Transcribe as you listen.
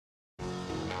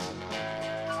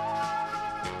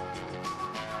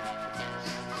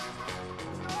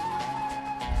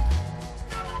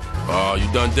Oh, you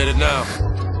done did it now.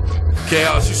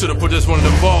 Chaos, you should have put this one in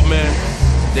the vault, man.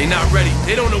 They not ready.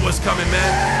 They don't know what's coming,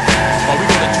 man. Oh, we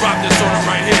gonna drop this on them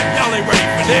right here. Y'all ain't ready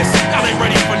for this. Y'all ain't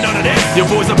ready for none of this.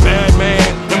 Your boy's a bad man.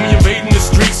 And we invading the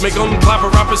streets. Make them clap a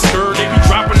rapper skirt. They be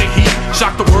dropping the heat.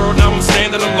 Shock the world, now I'm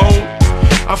standing alone.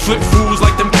 I flip fools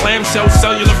like them clamshell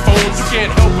cellular phones. You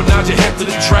can't help but nod your head to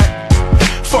the track.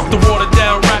 Fuck the watered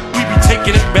down rap. We be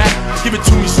taking it back. Give it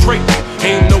to me straight.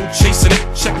 Ain't no chasing it.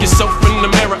 Check yourself in the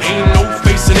mirror. Ain't no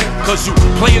facing it. Cause you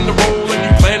playing the role and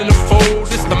you planning to fold.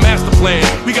 This the master plan.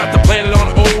 We got the planet on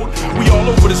hold. We all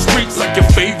over the streets like your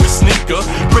favorite sneaker.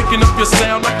 Breaking up your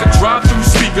sound like a drive-through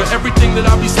speaker. Everything that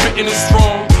I be spitting is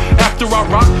strong. After I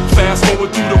rock, fast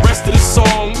forward through the rest of the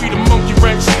song. We the monkey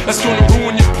wrench that's gonna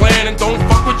ruin your plan. And don't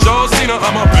fuck with John Cena.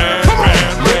 I'm a bad man.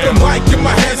 With the mic in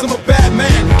my hands, I'm a bad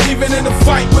man. Even in a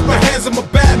fight with my hands, I'm a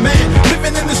bad man.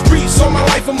 Living in the streets all my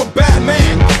life, I'm a bad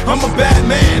man. I'm a bad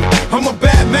man. I'm a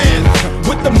bad man.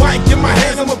 With the mic in my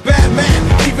hands, I'm a bad man.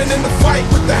 Even in the fight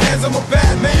with the hands, I'm a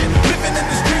bad man. Living in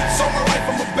the streets all my life,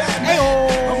 I'm a bad man.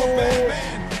 I'm a bad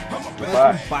man. I'm a bad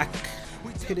Welcome back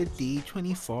to the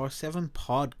D24/7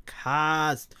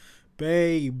 podcast,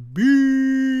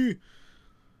 baby.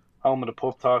 Home of the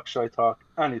pub talk, shy talk,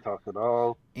 any talk at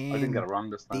all. I didn't get it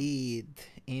wrong this time.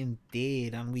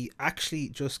 Indeed. And we actually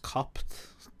just copped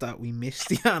that we missed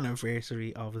the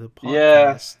anniversary of the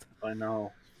podcast. Yeah, I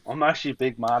know. I'm actually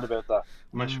big mad about that.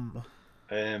 I'm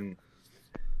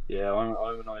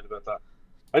annoyed about that.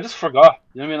 I just forgot.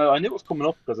 You know what I mean? I knew it was coming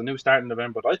up because I knew it started in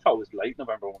November, but I thought it was late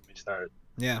November when we started.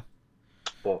 Yeah.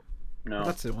 But no.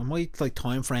 That's it. My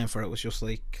time frame for it was just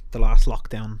like the last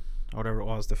lockdown or whatever it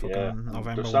was, the fucking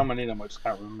November. There's so many of them I just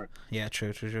can't remember. Yeah,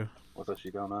 true. What's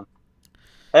actually going on?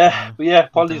 But yeah,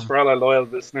 apologies for all our loyal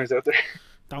listeners out there.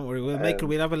 Don't worry, we'll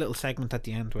have a little segment at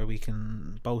the end where we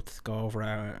can both go over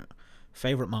our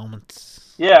favourite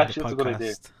moments. Yeah, of the actually, that's a good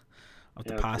idea. Of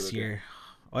the past year.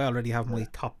 I already have my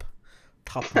top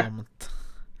moment.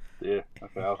 Yeah,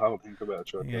 okay, I'll have a think about it.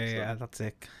 Sure, yeah, that's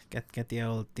it. Get the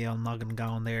old noggin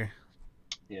going there.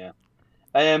 Yeah.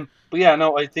 But yeah,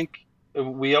 no, I think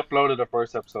we uploaded our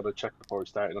first episode. I checked before we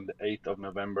started on the 8th of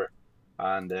November,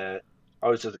 and I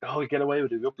was just like, "Oh, we get away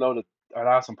with it." We uploaded our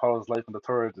last one, Paul's Life on the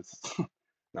 3rd.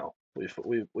 No, we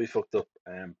fucked up.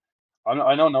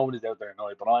 I know nobody's out there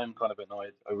annoyed, but I'm kind of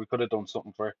annoyed. We could have done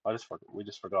something for it. We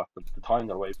just forgot. The time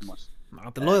got away from us.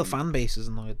 The loyal fan base is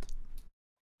annoyed.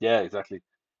 Yeah, exactly.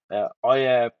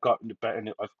 I got better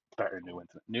internet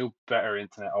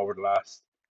over the last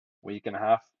week and a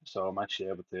half, so I'm actually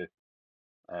able to.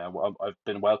 I've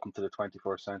been welcomed to the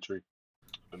 21st century.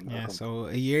 Yeah, so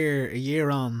a year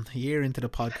into the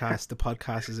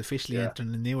podcast is officially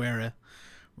entering a new era,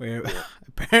 where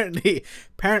apparently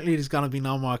there's gonna be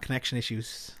no more connection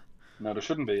issues. No, there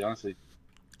shouldn't be, honestly.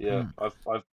 Yeah,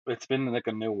 it's been like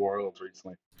a new world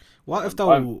recently. What if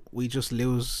though we just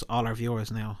lose all our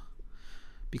viewers now?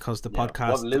 Because the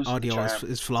podcast audio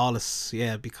is flawless.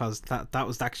 Yeah, because that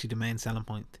was actually the main selling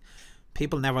point.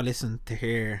 People never listen to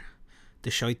hear the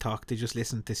shy talk. They just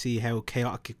listen to see how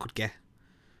chaotic it could get.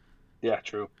 Yeah,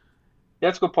 true. Yeah,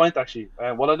 it's a good point, actually.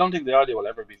 Well, I don't think the audio will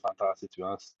ever be fantastic, to be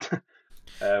honest.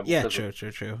 Yeah,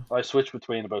 true. I switch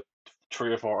between about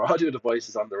 3 or 4 audio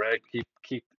devices on the reg.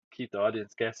 Keep the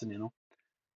audience guessing, you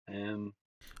know.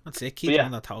 That's it. Keep them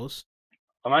on their toes.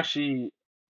 I'm actually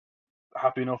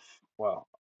happy enough. Well,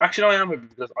 actually, no, I am,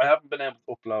 because I haven't been able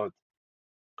to upload.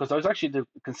 Because I was actually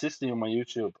consistently on my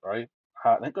YouTube, right?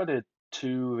 I think I did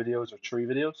 2 videos or 3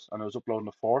 videos, and I was uploading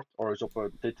the 4th, or I was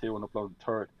did 2 and uploaded the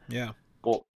 3rd. Yeah.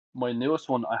 But my newest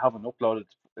one, I haven't uploaded.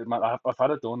 I've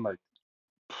had it done like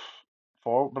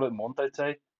for about a month, I'd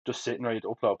say, just sitting ready to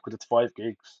upload because it's 5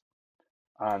 gigs,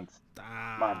 and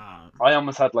man, I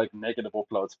almost had like negative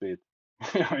upload speed.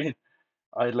 You know what I mean?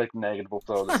 I had like negative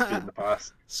upload speed in the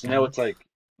past. Now it's like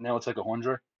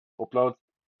 100 upload,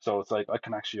 so it's like I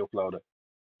can actually upload it.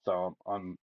 So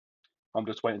I'm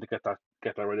just waiting to get that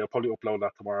ready. I'll probably upload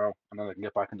that tomorrow, and then I can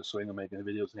get back in the swing of making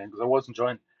the videos again, because I was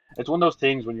enjoying. It's one of those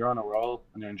things when you're on a roll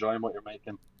and you're enjoying what you're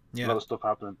making. A lot of stuff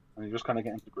happening, and you just kind of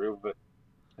get into the groove of it.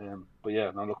 But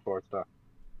yeah, I look forward to that.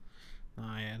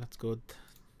 Oh yeah, that's good.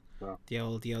 So, the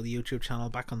old YouTube channel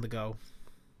back on the go.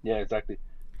 Yeah, exactly.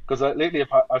 Because lately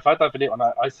I've had that video, and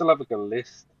I still have like a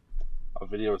list of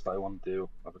videos that I want to do.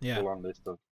 I have a full-on list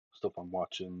of stuff I'm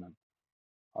watching and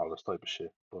all this type of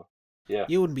shit. But yeah,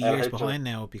 you wouldn't be years behind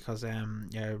now, because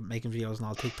you're making videos on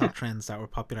all TikTok trends that were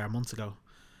popular months ago.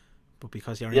 But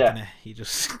because you're internet, you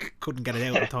just couldn't get it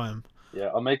out in time.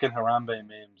 Yeah, I'm making Harambe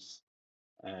memes.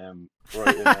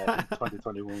 Right in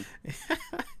 2021.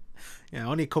 Yeah,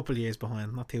 only a couple of years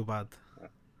behind, not too bad. Yeah.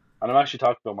 And I'm actually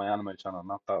talking about my anime channel,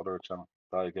 not that other channel.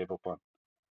 I gave up on.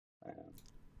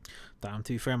 Damn,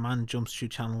 to be fair, man jumps through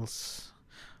channels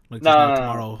like No, there's no no,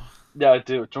 tomorrow. Yeah, I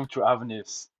do. Jump through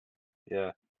avenues.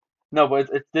 Yeah. No, but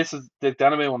this is the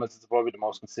anime one. Is probably the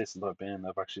most consistent I've been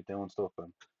of actually doing stuff,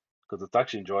 and because it's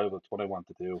actually enjoyable. It's what I want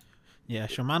to do. Yeah,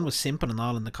 sure. Man was simping and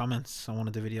all in the comments on one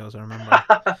of the videos. I remember.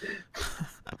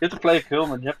 You have to play it cool,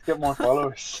 man. You have to get more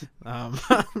followers.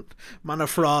 Man, a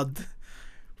fraud.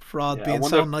 Yeah, Being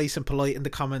so nice and polite in the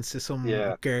comments to some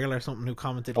girl or something who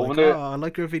commented like, "Oh, I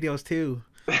like your videos too."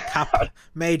 Cap,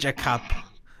 major cap.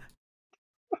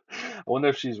 I wonder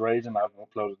if she's raging I haven't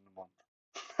uploaded in a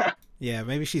month. Yeah,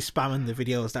 maybe she's spamming the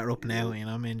videos that are up now. You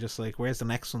know what I mean? Just like, where's the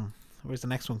next one? Where's the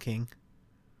next one, King?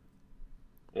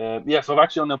 Yeah, so I've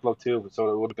actually only uploaded 2, so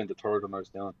it would have been the 3rd one I was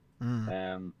doing.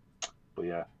 But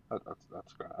yeah,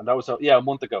 that's great. And that was a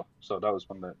month ago. So that was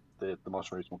when the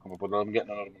most recent one came up. But I'm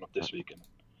getting another one up this week, and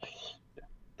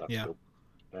that's cool.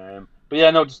 But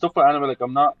yeah, no, the stuff with anime, like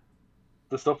I'm not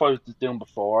the stuff I was doing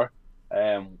before.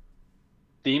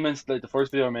 Demons, like the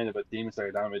first video I made about Demon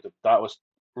Slayer anime, that was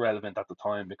relevant at the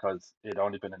time because it had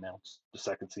only been announced the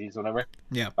 2nd season, whatever.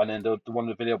 Yeah. And then the one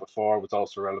the video before was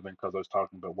also relevant because I was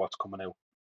talking about what's coming out.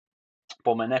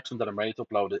 But my next one that I'm ready to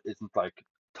upload isn't like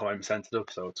time sensitive,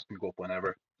 so it can go up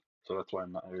whenever. So that's why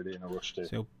I'm not really in a rush to.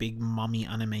 So big mommy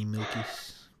anime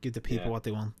milkies. Give the people what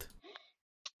they want.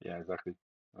 Yeah, exactly.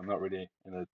 I'm not really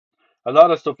in a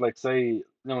lot of stuff like say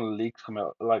leaks come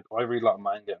out. Like I read a lot of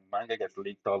manga. Manga gets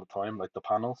leaked all the time, like the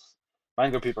panels.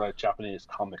 Manga people like Japanese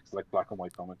comics, like black and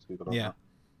white comics. People don't know.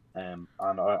 And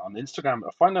on Instagram, I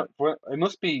find out it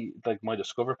must be like my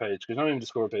Discover page because not even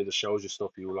Discover page that shows you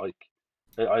stuff you like.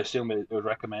 I assume it would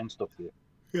recommend stuff to you.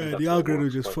 Yeah, the algorithm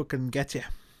just fucking gets you.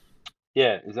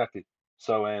 Yeah, exactly.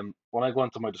 So when I go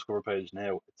into my Discover page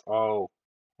now, it's all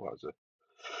what is it?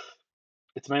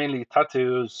 It's mainly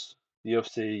tattoos,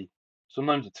 UFC.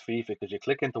 Sometimes it's FIFA because you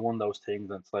click into one of those things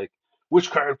and it's like,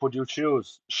 which card would you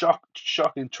choose?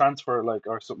 Shocking transfer, like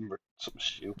or something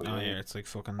stupid. Oh yeah, it's like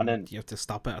fucking. And then you have to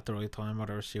stop it at the right time,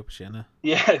 whatever stupid shit.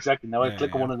 Yeah, exactly. Now I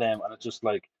click on one of them and it's just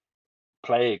like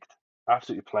plagued,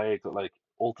 absolutely plagued with like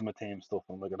Ultimate Team stuff.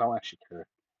 I'm like, I don't actually care.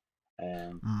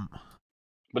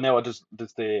 But now I just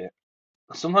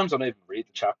sometimes I don't even read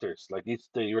the chapters. Like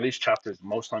they release chapters.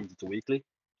 Most times it's a weekly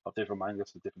of different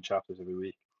mangas with different chapters every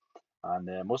week.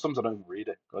 And most times I don't even read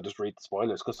it. I just read the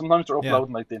spoilers because sometimes they're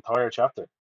uploading like the entire chapter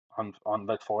on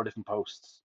like 4 different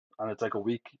posts, and it's like a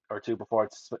week or 2 before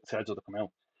it's scheduled to come out.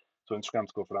 So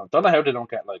Instagram's good for that. Don't know how they don't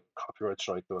get like copyright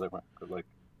strike or whatever. Cause, like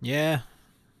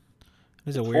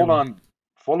it's a weird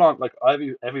full on like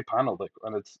every panel like,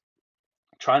 and it's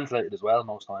translated as well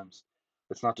most times.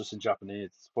 It's not just in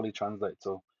Japanese; it's fully translated.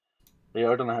 So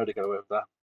yeah, I don't know how they get away with that.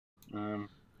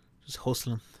 Just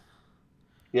hustling.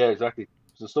 Yeah, exactly.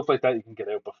 So stuff like that you can get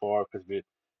out before because if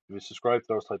you subscribe to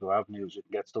those type of avenues, you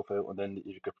can get stuff out, and then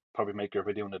you could probably make your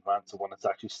video in advance of when it's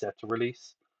actually set to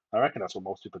release. I reckon that's what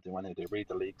most people do anyway. They read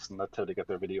the leaks, and that's how they get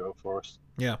their video out first.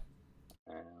 Yeah.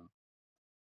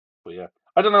 But yeah,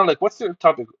 I don't know. Like, what's your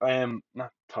topic?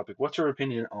 Not topic. What's your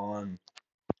opinion on?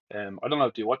 I don't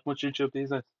know. Do you watch much YouTube these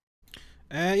days?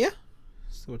 Yeah.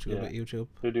 So what you got about YouTube?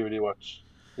 Who do you really watch?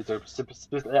 Is there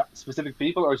specific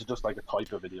people, or is it just like a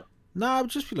type of video? No, it would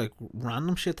just be like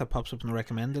random shit that pops up in the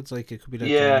recommended. Like it could be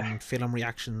like film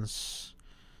reactions,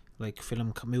 like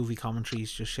movie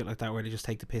commentaries, just shit like that, where they just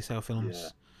take the piss out of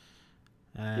films.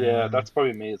 Yeah, that's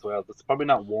probably me as well. There's probably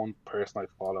not one person I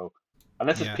follow,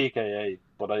 unless it's PKA.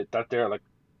 But they're like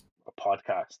a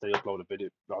podcast. They upload a video,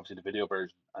 obviously the video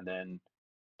version, and then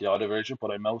the audio version.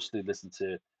 But I mostly listen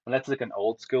to, unless it's like an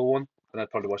old school one, and I'd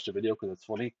probably watch the video because it's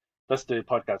funny. That's the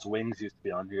podcast Wings used to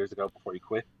be on years ago before he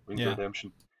quit. Wings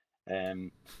Redemption.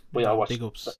 But I watch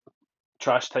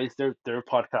Trash Taste, their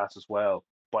podcast as well.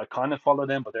 But I kind of follow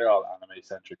them, but they're all anime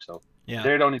centric, so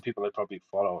they're the only people I probably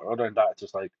follow. Other than that, it's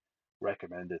just like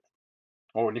recommended.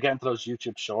 Or when you get into those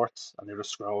YouTube shorts and you're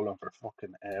just scrolling for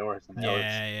fucking hours and hours.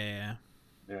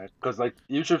 Yeah, because like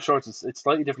YouTube shorts, it's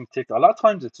slightly different TikTok. A lot of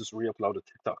times it's just re-uploaded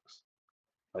TikToks.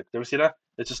 Like, do you ever see that?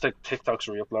 It's just like TikToks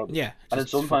re-uploaded. Yeah, and then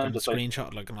sometimes it's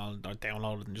screenshot like and all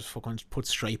downloaded and just fucking put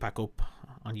straight back up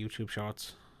on YouTube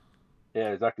Shorts.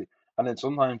 Yeah, exactly. And then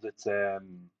sometimes it's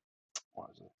what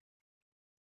is it?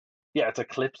 Yeah, it's a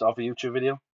clips of a YouTube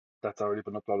video that's already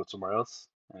been uploaded somewhere else.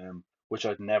 Which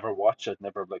I'd never watch. I'd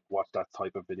never like watch that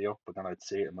type of video, but then I'd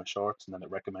see it in my shorts, and then it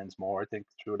recommends more. I think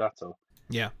through that. So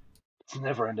yeah, it's a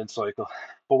never-ending cycle.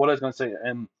 But what I was going to say,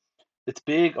 it's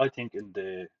big. I think in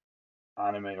the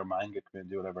anime or manga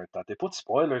community, whatever, that they put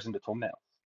spoilers in the thumbnails.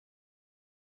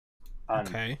 And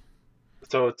okay.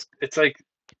 So it's like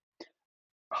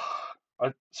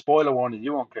spoiler warning,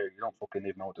 you won't care. You don't fucking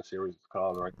even know what the series is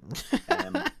called, right?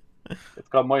 It's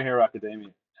called My Hero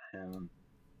Academia.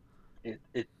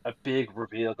 A big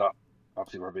reveal got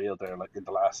obviously revealed there, like in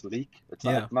the last leak. It's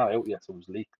not out yet, so it was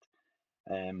leaked.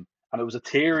 And it was a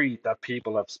theory that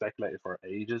people have speculated for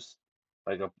ages.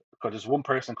 Because there's one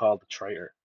person called the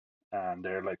Traitor, and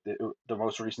they're like the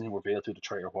most recently revealed who the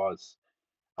Traitor was,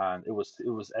 and it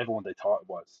was everyone they thought it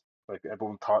was. Like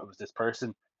everyone thought it was this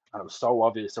person, and it was so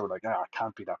obvious. They were like, it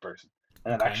can't be that person,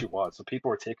 and it actually was. So people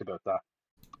were tick about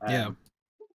that.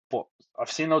 But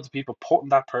I've seen loads of people putting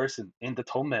that person in the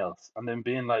thumbnails and then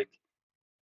being like,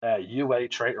 UA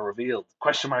Traitor revealed,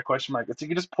 question mark, question mark. It's, you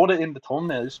can just put it in the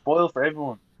thumbnail, just spoil for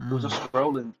everyone who's just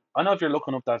scrolling. I know if you're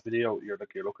looking up that video, you're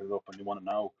looking it up and you want to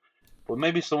know, but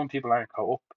maybe some people aren't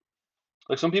caught up.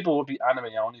 Like some people would be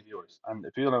anime only viewers, and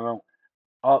if you don't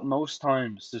know, most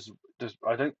times there's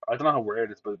I don't know how rare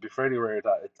it is, but it'd be fairly rare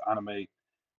that it's anime.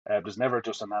 There's never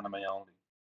just an anime only.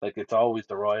 Like it's always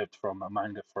derived from a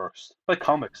manga first, like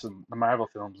comics and the Marvel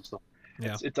films and stuff.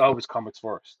 Yeah. It's always comics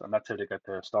first, and that's how they get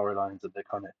their storylines, and they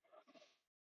kind of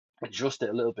adjust it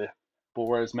a little bit. But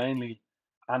whereas mainly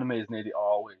anime is nearly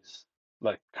always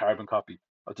like carbon copy,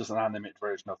 or just an animated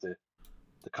version of the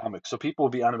comic. So people will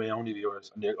be anime only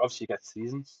viewers, and they obviously get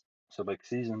seasons. So like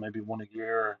season maybe one a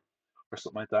year or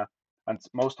something like that. And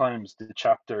most times the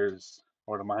chapters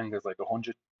or the manga is like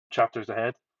 100 chapters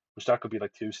ahead, which that could be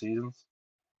like 2 seasons.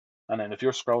 And then if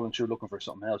you're scrolling through looking for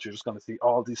something else, you're just going to see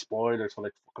all these spoilers for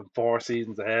like fucking 4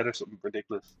 seasons ahead or something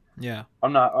ridiculous. Yeah.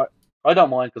 I don't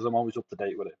mind because I'm always up to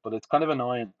date with it, but it's kind of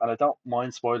annoying, and I don't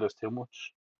mind spoilers too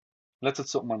much. Unless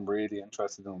it's something I'm really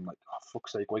interested in, I'm like, oh,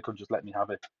 fuck's sake, why couldn't you just let me have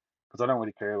it? Because I don't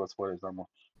really care about spoilers that much.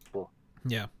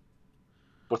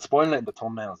 But spoiling it in the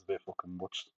thumbnail is a bit fucking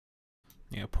much.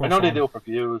 Yeah, I know they do it for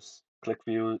views, like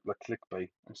clickbait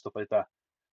and stuff like that,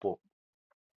 but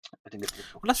I think it's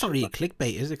well, that's not really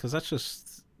clickbait, is it? Because that's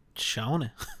just showing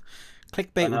it.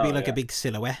 Clickbait would be like a big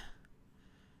silhouette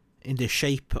in the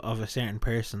shape of a certain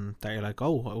person that you're like,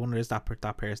 oh, I wonder is that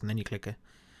person, then you click it.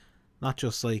 Not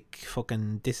just like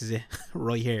fucking this is it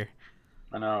right here.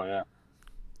 I know,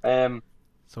 yeah.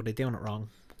 So they're doing it wrong.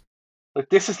 Like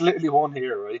this is literally one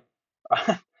here, right?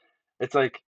 It's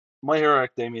like My Hero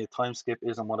Academia time skip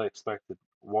isn't what I expected.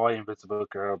 Why Invisible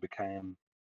Girl became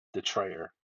the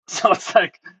Traitor. So it's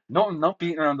like not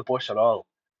beating around the bush at all.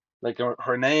 Like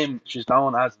her name, she's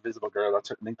known as Invisible Girl. I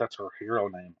think that's her hero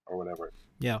name or whatever.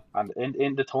 Yeah. And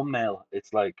in the thumbnail,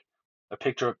 it's like a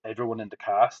picture of everyone in the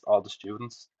cast, all the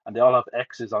students, and they all have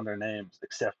X's on their names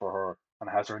except for her, and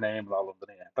it has her name all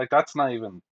underneath. Like that's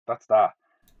that.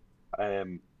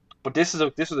 But this is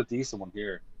a decent one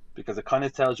here because it kind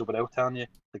of tells you without telling you.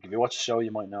 Like if you watch the show,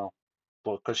 you might know,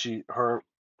 but because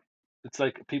it's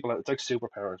like it's like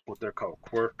superpowers, but they're called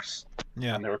quirks.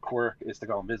 Yeah. And their quirk is to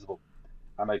go invisible,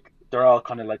 and like they're all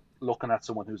kind of like looking at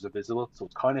someone who's invisible, so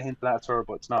it's kind of hinting at her,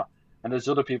 but it's not. And there's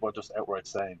other people just outright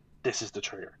saying, "This is the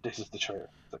traitor. This is the traitor."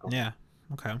 Like, okay. Yeah.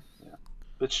 Okay. Yeah.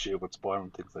 Bit stupid,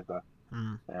 spoiling things like that.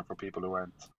 Mm. For people who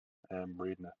aren't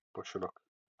reading it. But sure, look,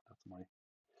 that's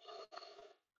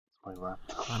my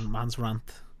rant. Man's rant.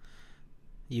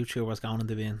 YouTubers going in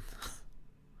the bin.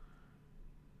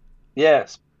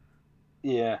 Yes.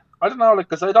 Yeah. I don't know, like,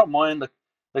 because I don't mind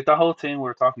like the whole thing we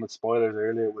were talking about spoilers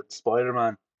earlier with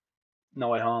Spider-Man No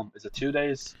Way Home. Is it 2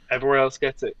 days? Everywhere else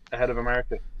gets it ahead of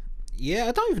America. Yeah,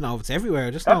 I don't even know if it's everywhere.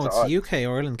 I just know it's UK,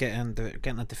 Ireland getting it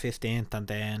the 15th, and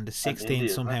then the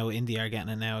 16th somehow India are getting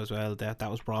it now as well. That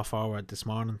was brought forward this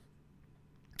morning.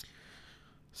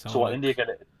 So what, India get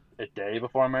it a day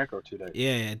before America or 2 days?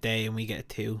 Yeah, a day, and we get it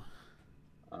 2.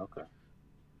 Okay.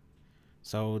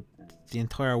 So the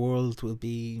entire world will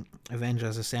be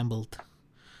Avengers assembled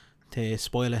to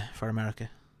spoil it for America.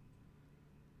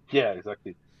 Yeah,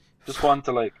 exactly. Just want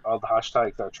to like all the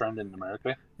hashtags that are trending in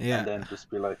America, and then just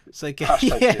be like, it's like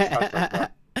hashtag this, hashtag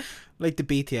that. Like the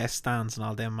BTS stands and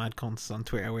all them mad cunts on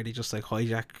Twitter where they just like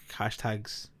hijack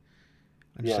hashtags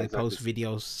and just like post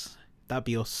videos. That'd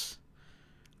be us.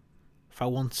 For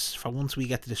once we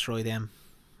get to destroy them.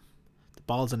 The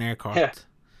balls in air court. Yeah.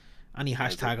 Any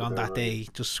hashtag on that day,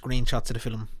 just screenshots of the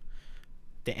film.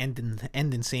 The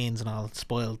ending scenes and all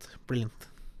spoiled. Brilliant.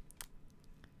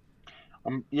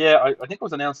 Yeah, I think it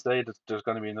was announced today that there's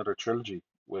going to be another trilogy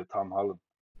with Tom Holland.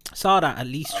 Saw that, at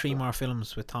least 3 more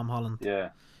films with Tom Holland.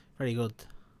 Yeah. Very good.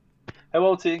 How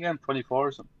old is he again? 24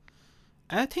 or something?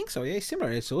 I think so, yeah. He's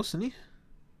similar age to us, isn't he?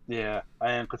 Yeah,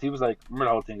 because he was like, remember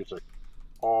the whole thing? It's like,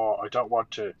 oh, I don't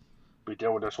want to be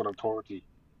doing this when I'm 30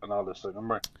 and all this.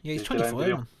 Remember? Yeah, he's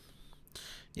 25.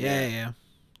 Yeah.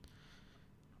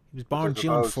 He was born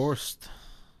June 1st.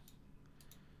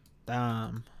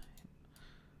 Damn.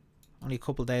 Only a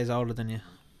couple of days older than you.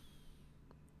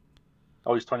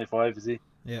 Oh, he's 25, is he?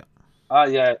 Yeah. Ah,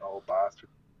 yeah. Oh, bastard.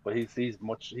 But he's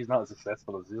not as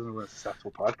successful as he doesn't run a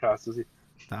successful podcast, is he?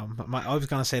 I was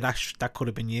gonna say that could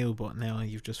have been you, but now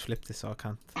you've just flipped it, so I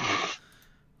can't.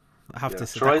 I have to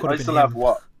say that could have been still him. have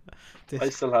what? I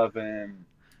still have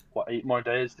 8 more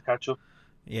days to catch up.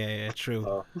 Yeah, true.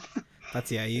 Oh.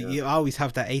 That's You always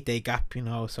have that 8-day gap,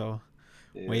 so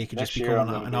where you could just become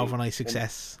an overnight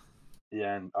success.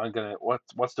 And I'm gonna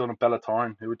what's doing with Bella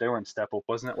Thorne? Who they were in Step Up,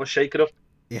 wasn't it? Was Shake It Up?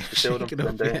 Yeah, Shake It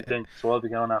Up. Then, so I'll be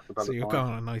going after Bella Thorne. So you're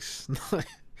going on nice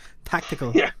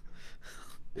tactical. Yeah.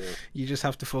 You just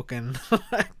have to fucking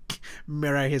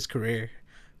mirror his career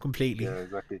completely. Yeah,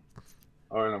 exactly.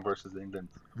 Ireland versus England.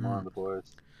 Come on, the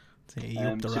boys.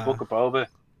 Book of Boba.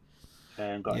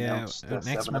 And got announced next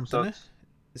 7 month, episodes.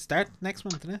 Start next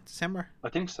month, isn't it? December. I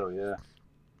think so. Yeah.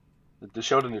 They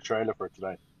showed a new trailer for it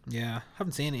today. Yeah,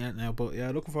 haven't seen it yet now, but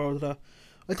yeah, looking forward to that.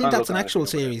 I think that's an actual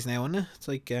series now, isn't it? It's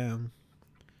like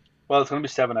well, it's gonna be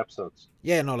 7 episodes.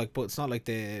 Yeah, no, but it's not like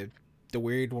the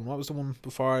weird one. What was the one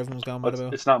before everyone was going mad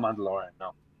about? It's not Mandalorian,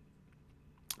 no.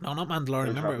 No, not Mandalorian.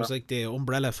 Remember, it was like the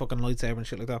Umbrella fucking lightsaber and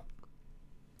shit like that.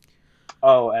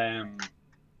 Oh,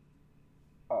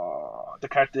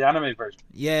 the anime version.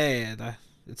 Yeah,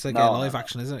 it's like a live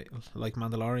action, isn't it? Like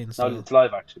Mandalorian style. No, it's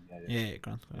live action. Yeah,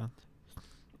 grand.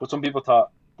 But some people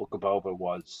thought Book of Boba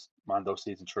was Mando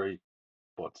season 3,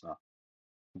 but it's not.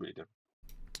 Really different.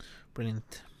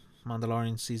 Brilliant.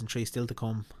 Mandalorian season 3 still to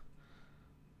come.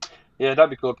 Yeah,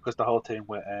 that'd be good because the whole thing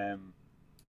with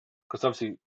because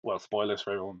obviously, well, spoilers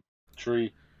for everyone.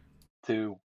 3,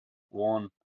 2, 1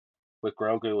 with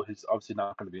Grogu, he's obviously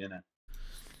not going to be in it.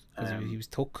 Because he was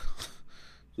took.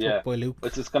 Yeah, by Luke.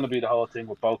 It's just going to be the whole thing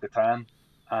with Bo-Katan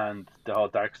and the whole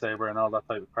Darksaber and all that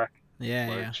type of crack.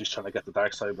 Yeah. She's trying to get the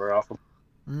Darksaber off him.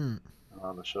 And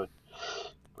all the shit.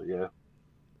 But yeah.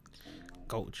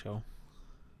 Goat show.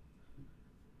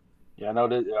 Yeah, no,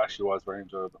 it actually was very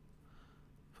enjoyable.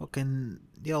 Fucking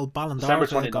the old Ballon d'Or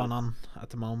going on at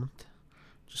the moment.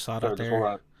 Just saw that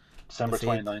there. December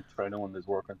 29th for anyone who's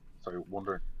working. Sorry,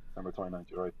 wondering. December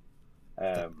 29th, you're right.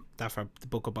 That for the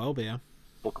Book of Boba, yeah.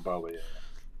 Book of Boba, yeah.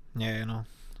 Yeah, you know.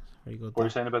 Very good. What are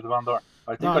you saying about the Ballon d'Or?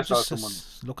 I think I saw someone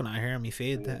looking at it here on my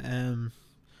feed. Yeah.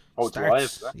 It's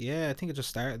live? Yeah, I think it just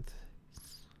started.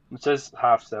 It says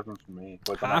 7:30 for me.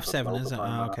 7:30, is it?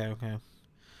 Okay.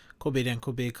 Could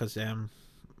be because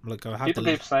like I have people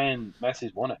keep saying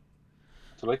Messi's won it.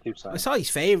 So I keep saying. I saw his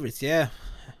favourites, yeah.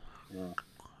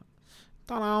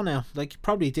 Don't know now. Like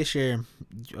probably this year,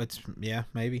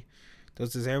 maybe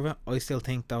does deserve it. I still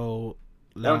think though.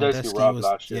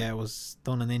 Lewandowski was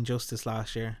done an injustice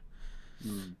last year.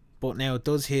 But now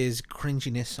does his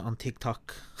cringiness on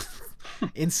TikTok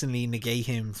instantly negate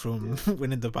him from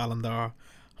winning the Ballon d'Or?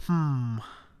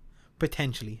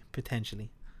 Potentially.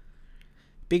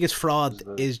 Biggest fraud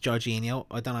is Jorginho.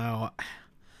 I don't know.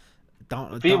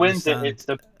 If he wins it, it's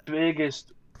the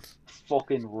biggest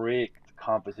fucking rigged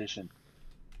competition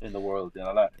in the world. You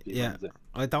know that?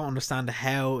 I don't understand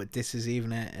how this is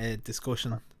even a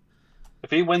discussion. If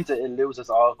he wins it, it loses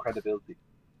all credibility.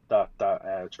 That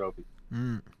trophy.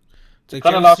 It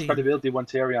kind of lost credibility when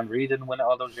Thierry Henry didn't win it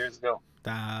all those years ago.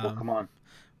 Damn. But come on.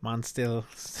 Man, still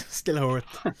hurt.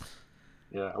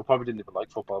 Yeah, I probably didn't even like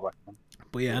football back then.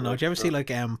 But yeah, no. Did you ever see like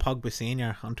Pogba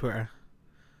Senior on Twitter?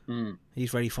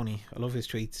 He's very funny. I love his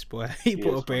tweets. But he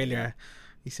put up earlier.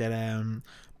 He said,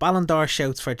 Ballon d'Or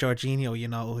shouts for Jorginho. You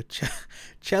know,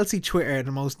 Chelsea Twitter,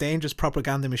 the most dangerous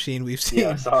propaganda machine we've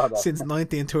seen since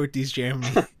 1930s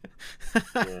Germany.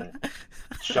 Yeah,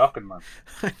 shocking, man.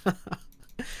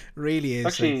 Really is.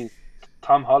 Actually,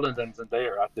 Tom Holland and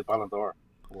Zendaya are at the Ballon d'Or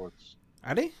awards.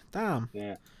 Are they? Damn.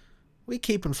 Yeah. We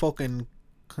keeping fucking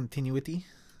continuity.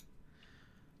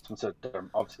 Someone said they're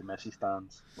obviously Messi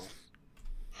stands.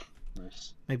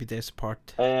 Nice. Maybe they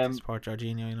support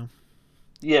Jorginho, you know.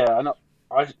 Yeah, I know.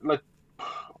 I like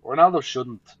Ronaldo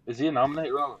shouldn't. Is he a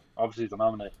nominated? Well, obviously he's a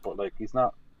nominated, but like he's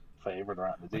not favoured or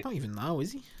anything. I don't even know,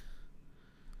 is he?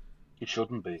 He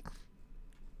shouldn't be.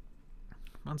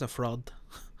 Man's a fraud.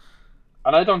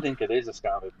 And I don't think it is a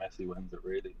scam if Messi wins it,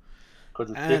 really. Because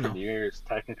it's different years,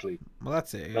 technically. Well,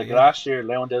 that's it. Like last year,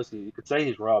 Lewandowski, you could say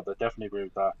he's robbed. I definitely agree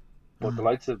with that. But the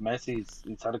likes of Messi,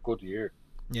 he's had a good year.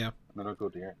 Yeah. Another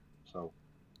good year. So,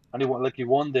 and he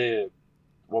won the,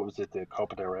 what was it, the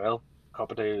Copa del Rey? Not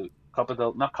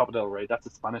Copa del Rey, that's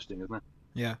a Spanish thing, isn't it?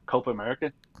 Yeah. Copa America?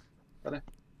 Is that it?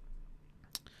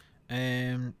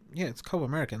 Yeah, it's Copa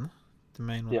American, the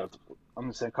main one. Yeah, I'm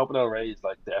just saying Copa del Rey is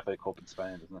like the FA Cup in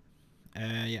Spain, isn't it?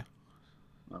 Yeah.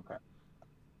 Okay.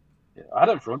 Yeah, I had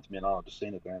it in front of me and all, just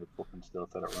seen it there and I fucking still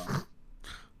said it wrong.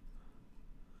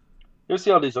 You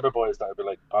see all these other boys that would be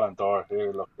like Ballon d'Or.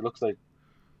 Here, look, it looks like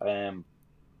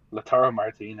Lautaro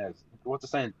Martinez. What's it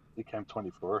saying? He came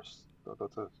 21st.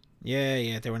 That's it.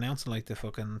 Yeah. They were announcing like the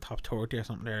fucking top 30 or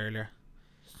something there earlier.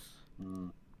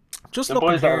 Just the looking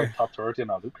boys here. That are like top 30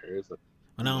 now. Who cares? Like,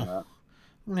 I know.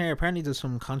 There, apparently there's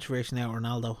some controversy now with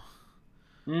Ronaldo.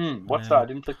 What's that? I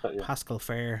didn't click that yet. Pascal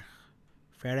Ferre,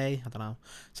 I don't know.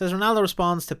 Says Ronaldo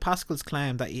responds to Pascal's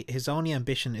claim that his only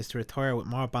ambition is to retire with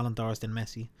more Ballon d'Ors than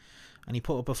Messi. And he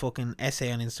put up a fucking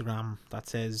essay on Instagram that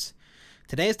says,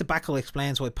 today's debacle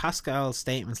explains why Pascal's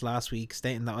statements last week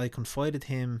stating that I confided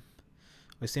him,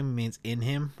 I assume it means in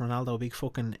him, Ronaldo, a big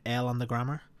fucking L on the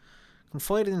grammar,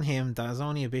 confided in him that his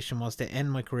only ambition was to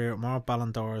end my career with more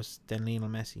Ballon d'Ors than Lionel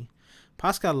Messi.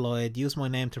 Pascal lied, used my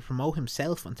name to promote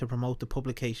himself and to promote the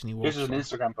publication he works for. This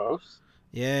is an Instagram post?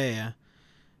 Yeah.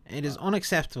 It is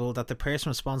unacceptable that the person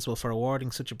responsible for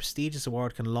awarding such a prestigious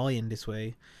award can lie in this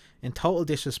way, in total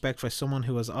disrespect for someone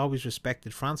who has always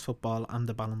respected France football and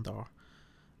the Ballon d'Or.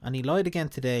 And he lied again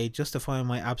today, justifying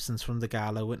my absence from the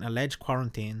gala with an alleged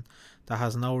quarantine that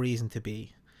has no reason to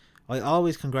be. I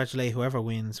always congratulate whoever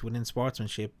wins within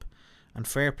sportsmanship and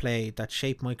fair play that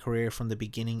shaped my career from the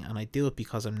beginning, and I do it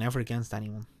because I'm never against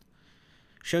anyone.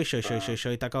 Show.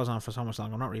 That goes on for so much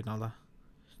long. I'm not reading all that.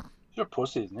 You're a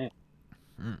pussy, isn't it?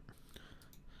 Man,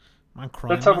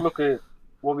 crying. Let's have a look at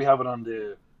what we have on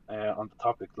the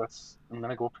topic. I'm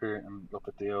gonna go up here and look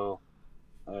at the old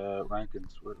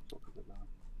rankings. Where the fuck is it going?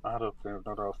 I had up there,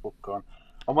 another fuck gone.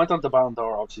 I went on the Ballon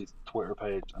d'Or, obviously, Twitter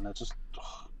page, and it's just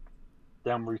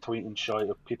them retweeting shit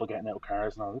of people getting out of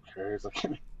cars and all. Who cares?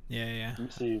 Like, yeah. Let me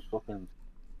see who's fucking.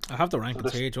 I have the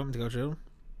rankings here. Do you want me to go through?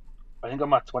 I think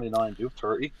I'm at 29. Do you have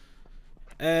 30?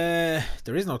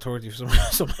 There is no 30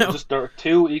 somehow. Just there are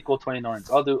 2 equal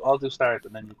 29s. I'll do start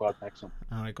and then you go to the next one.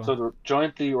 Alright, go on. So they're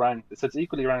jointly ranked. It says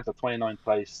equally ranked at 29th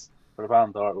place for the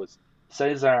Ballon d'Or. It was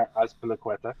Cesar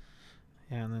Azpilicueta.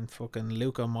 Yeah, and then fucking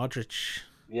Luka Modric.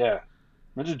 Yeah,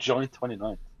 imagine joint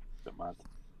 29th. Bit mad.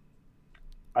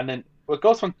 And then it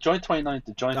goes from joint 29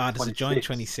 to joint 26. There's a joint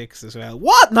 26 as well.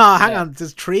 What? No, hang on.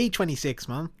 There's 3 26,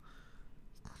 man.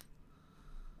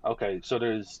 Okay, so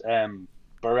there's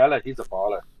Barella. He's a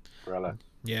baller. Barella.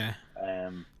 Yeah.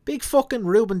 Big fucking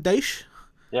Ruben Dias.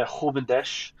 Yeah, Ruben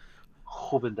Dias.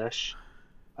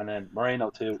 And then Moreno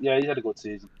too. Yeah, he had a good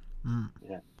season.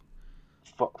 Yeah.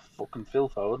 Fucking Phil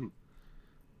Foden.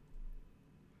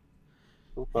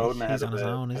 Phil Foden he's on his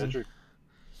own, Pedri. isn't he?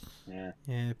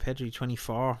 Yeah, Pedri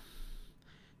 24.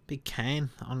 Big Kane,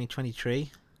 only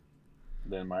 23.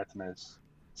 And then Martinez.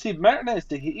 See, Martinez,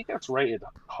 he gets rated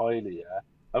highly, yeah.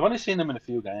 I've only seen him in a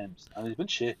few games, and he's been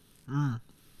shit. I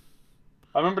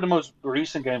remember the most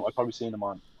recent game I've probably seen him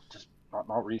on, just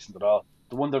not recent at all.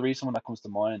 The recent one that comes to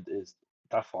mind is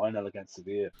that final against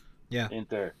Sevilla. Yeah.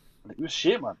 Inter. And he was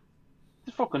shit, man.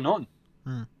 He's fucking nothing.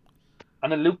 And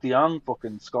then Luke de Jong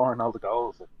fucking scoring all the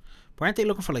goals. Weren't they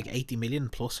looking for like 80 million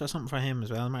plus or something for him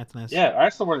as well, Martinez? Yeah,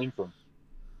 Arsenal were in for him.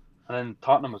 And then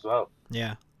Tottenham as well.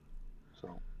 Yeah. So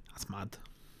that's mad.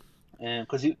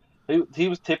 Because he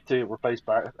was tipped to replace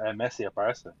Messi at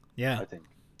Barca. Yeah. I think.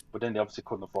 But then they obviously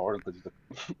couldn't afford him because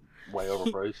he's way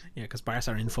overpriced. Yeah, because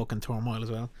Barca are in fucking turmoil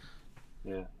as well.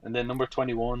 Yeah. And then number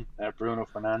 21, Bruno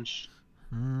Fernandes.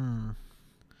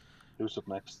 Who's up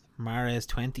next? Mahrez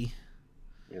 20.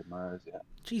 Yeah, Mahrez, yeah.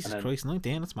 Jesus Christ,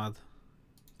 19, that's mad.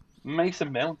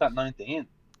 Mason Mount at 19.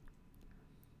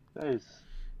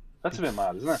 That's a bit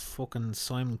mad, isn't it? Fucking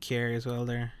Simon Kjær as well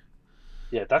there.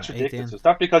 Yeah, that's ridiculous. 18. Is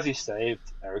that because he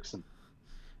saved Eriksen?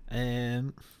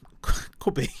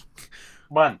 Could be.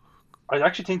 Man, I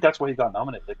actually think that's why he got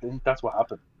nominated. Like, I think that's what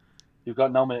happened. You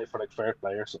got nominated for like fair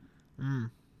play or something.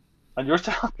 And you're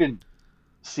talking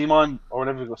Simon or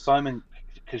whatever it goes, Simon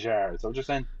Kjær. Is that what you're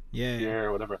saying? Yeah.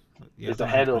 Or whatever. Yeah, he's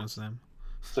ahead of.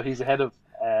 So he's ahead of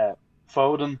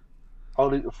Foden,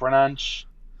 Fernandes,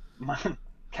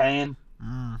 Kane.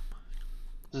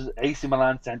 This is AC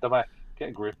Milan centre back. Get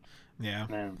a grip. Yeah.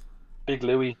 Big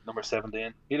Louis, number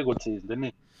 17. He had a good season, didn't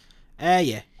he?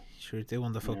 Yeah. Sure, they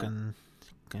won the fucking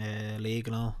league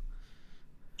and all.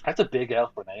 That's a big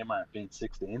L for Neymar, being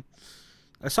 16.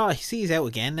 I see he's out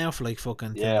again now for like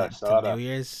fucking I saw that. New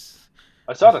Year's.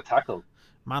 I saw the tackle.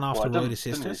 Man off the road his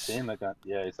sisters. Didn't really seem like that.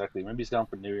 Yeah, exactly. Maybe he's gone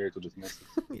for New Year's with his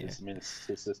missus,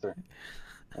 his sister.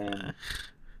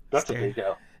 That's a big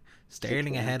L.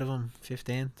 Sterling 16. Ahead of him,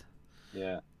 15th.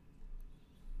 Yeah.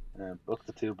 Look at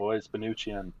the 2 boys,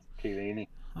 Bonucci and Chiellini.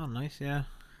 Oh, nice, yeah.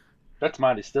 That's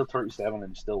mad. He's still 37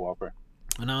 and he's still Whopper.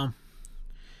 I know.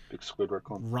 Big Squidward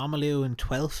cunt. Romelu in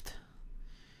 12th.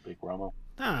 Big Romo.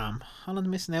 Damn, Haaland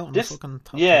missing out on the fucking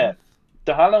top 10.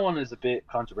 The Haaland one is a bit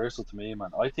controversial to me, man.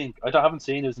 I haven't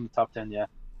seen who's in the top 10 yet,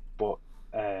 but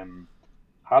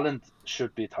Haaland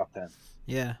should be top 10.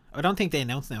 Yeah, I don't think they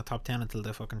announce now top 10 until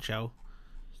the fucking show.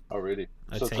 Oh really?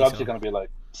 I'd So say it's obviously so. going to be like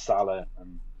Salah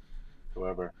and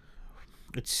whoever.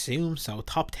 I'd assume so.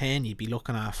 Top 10, you'd be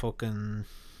looking at fucking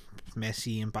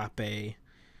Messi, Mbappe,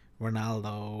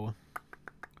 Ronaldo,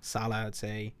 Salah, I'd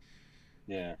say.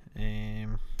 Yeah.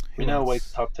 Who We now else? await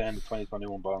the top 10 of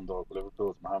 2021 Ballon d'Or.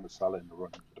 Liverpool's Mohamed Salah in the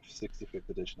running for the 65th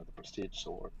edition of the Prestige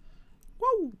Award.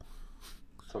 Whoa!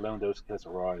 So Lewandowski has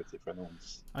arrived. If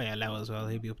anyone's Oh yeah, Leo as well.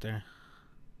 He'd be up there.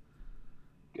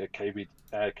 KDB.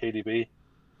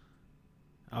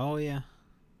 Oh yeah,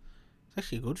 it's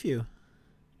actually a good view.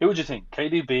 Who would you think?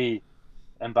 KDB,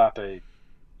 Mbappe,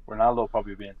 Ronaldo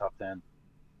probably be in top 10.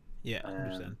 Yeah,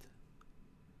 100%.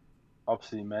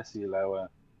 Obviously Messi, Lewa,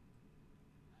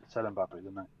 said Mbappe,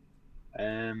 didn't I?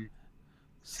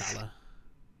 Salah.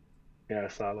 Yeah,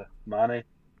 Salah. Mane.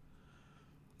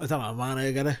 I don't know,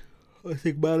 Mane. I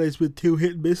think Mane's been too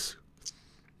hit and miss.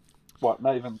 What?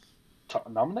 Not even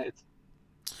nominated?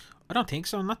 I don't think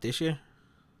so. Not this year.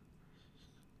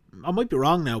 I might be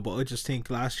wrong now, but I just think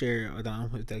last year, I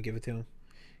don't know if they'll give it to him.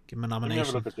 Give him a nomination. Let me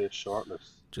have a look at this shortlist.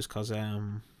 Just because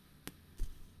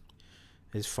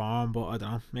his form, but I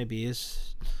don't know. Maybe he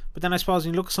is. But then I suppose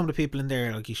when you look at some of the people in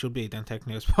there, like he should be, then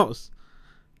technically, I suppose.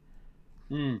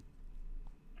 I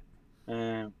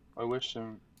wish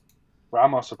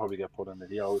Ramos will probably get put in there.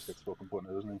 He always gets fucking put in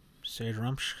there, doesn't he? Serge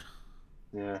Ramsch.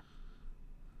 Yeah.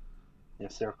 Yeah,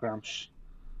 Serge Ramsch.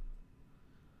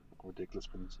 Ridiculous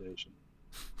pronunciation.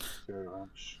 Serge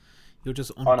Ramsch. You're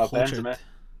just uncultured. Oh no,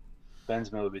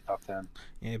 Benzema will be top 10.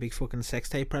 Yeah, big fucking sex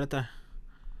tape predator.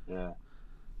 Yeah.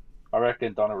 I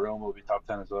reckon Donnarumma will be top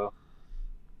 10 as well.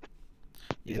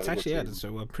 Yeah, it's actually, yeah,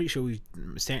 so I'm pretty sure we've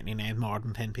certainly named more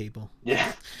than 10 people.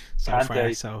 Yeah. So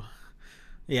far, so.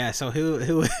 Yeah, so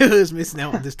who is missing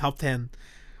out on this top 10?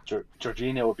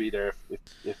 Jorginho will be there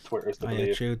if Twitter's to believe.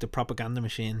 Yeah, true. The propaganda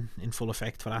machine in full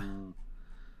effect for that.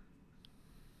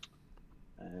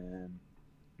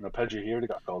 No, Pedri here, they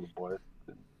got golden boy.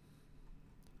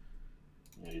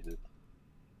 Yeah, he did.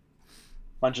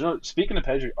 Man, you know, speaking of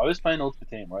Pedri, I was playing Ultimate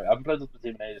Team, right? I haven't played Ultimate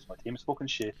Team in ages. My team is fucking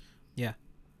shit. Yeah.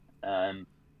 I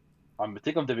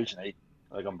think I'm Division 8.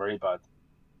 Like, I'm very bad.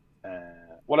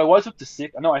 Well, I was up to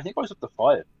 6. No, I think I was up to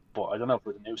 5. But I don't know,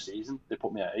 for the new season, they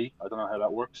put me at 8. I don't know how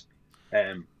that works. But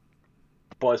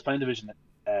I was playing Division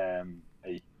 8. And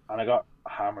I got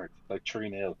hammered, like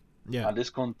 3-0. Yeah. And this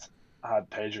cunt had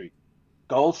Pedri.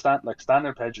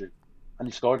 Standard Pedri. And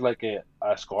he scored like a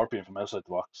scorpion from outside the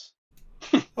box.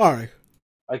 Alright.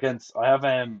 I have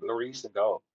Lloris in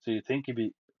goal. So you'd think he'd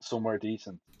be somewhere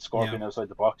decent. Scorpion outside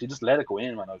the box. He just let it go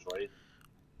in when I was right.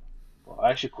 But I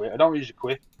actually quit. I don't usually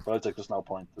quit, but I was like, there's no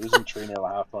point. It was in 3-0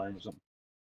 at half time or something.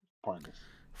 Pointless.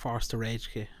 Forced to rage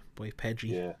kit by Pedri.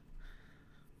 Yeah.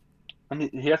 And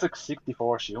he has like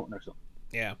 64 shooting or something.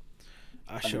 Yeah.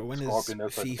 Sure, when is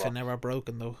FIFA never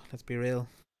broken though? Let's be real.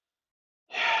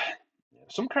 Yeah.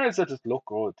 Some cards that just look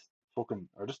good fucking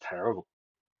are just terrible.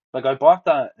 Like I bought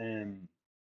that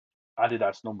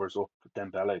Adidas numbers up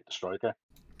Dembele, the striker.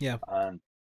 Yeah. And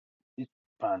he's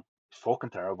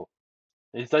fucking terrible.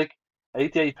 He's like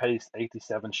 88 pace,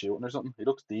 87 shooting or something. He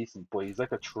looks decent, but he's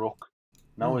like a truck.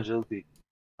 No agility.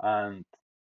 And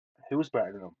who's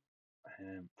better than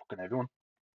him? Fucking everyone.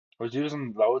 I was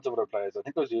using loads of other players. I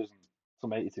think I was using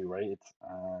some 82 rated.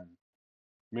 And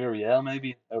Muriel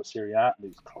maybe out Serie A, and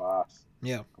he's class.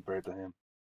 Yeah. Compared to him.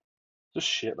 Just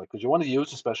shit, like, because you want to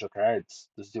use the special cards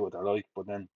to see what they're like, but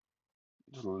then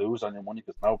you just lose on your money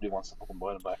because nobody wants to fucking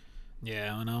buy them back.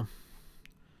 Yeah, I know.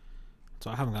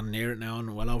 So I haven't gone near it now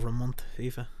in well over a month,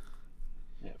 FIFA.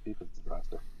 Yeah, FIFA's a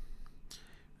disaster.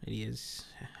 It is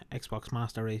Xbox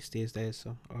Master Race these days,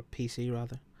 or PC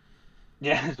rather.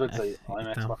 Yeah, I was about to say, I'm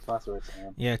Xbox Master Race.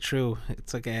 Yeah, true.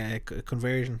 It's like a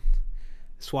conversion.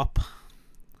 Swap.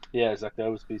 Yeah, exactly. I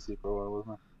was PC for a while,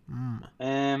 wasn't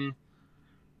it?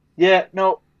 Yeah,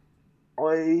 no.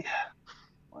 I've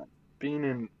been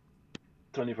in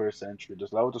 21st century.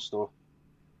 There's loads of stuff.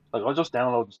 Like, I just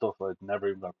downloading stuff I'd never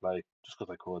even got to play just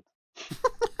because I could.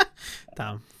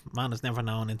 Damn, man has never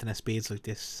known internet speeds like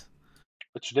this.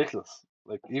 It's ridiculous.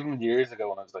 Like, even years ago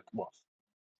when I was like, what?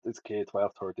 This kid,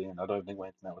 12, 13, I don't think my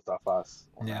internet was that fast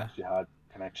when I actually had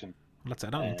connection. Well, I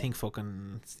don't even think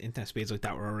fucking internet speeds like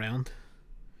that were around.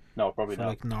 No, probably for not.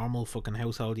 Like normal fucking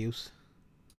household use.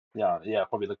 Yeah,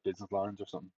 probably like business lines or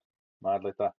something mad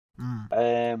like that.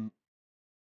 I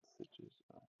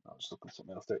was just looking at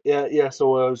something else there. Yeah.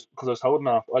 So I was holding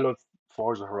off. I love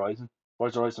Forza Horizon.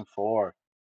 Forza Horizon 4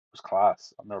 was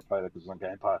class. I've never played it because it was on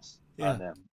Game Pass. Yeah.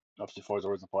 And obviously Forza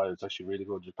Horizon 5 is actually really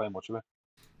good. Did you play much of it?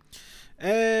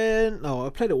 No, I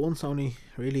played it once only,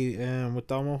 really, with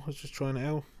Domo. I was just trying it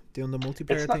out, doing the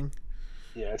multiplayer thing.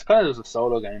 Yeah, it's kind of just a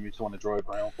solo game you just want to drive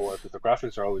around for, because the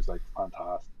graphics are always like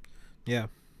fantastic. Yeah.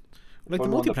 Like, the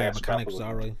multiplayer mechanics are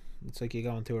alright. It's like you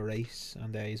go into a race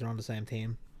and you're on the same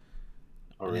team.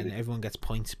 And then everyone gets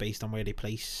points based on where they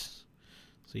place.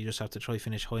 So you just have to try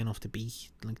finish high enough to beat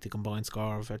like the combined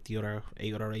score of the other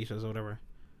 8 other racers or whatever.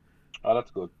 Oh, that's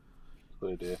good.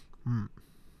 Good idea.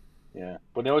 Yeah,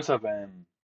 but they always have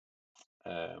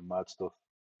mad stuff.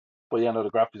 But yeah, no,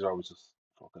 the graphics are always just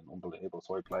fucking unbelievable.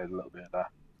 So I played a little bit of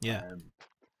that. Yeah.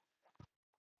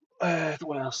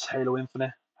 What else? Halo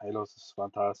Infinite. Halo's is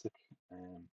fantastic.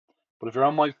 But if you're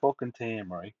on my fucking team,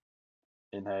 right,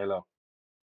 in Halo,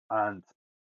 and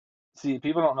see,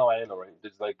 people don't know Halo, right?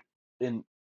 There's like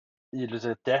there's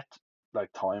a death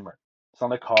like timer. It's not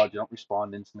like COD, you don't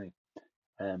respond instantly.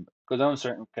 Because on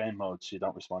certain game modes you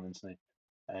don't respond instantly.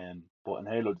 But in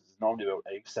Halo it's normally about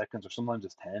 8 seconds, or sometimes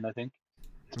it's 10, I think.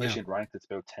 Especially in ranked, it's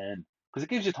about 10. Because it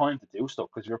gives you time to do stuff.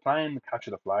 Because if you're playing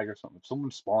Capture the Flag or something, if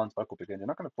someone spawns back up again, you're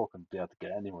not gonna fucking be able to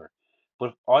get anywhere.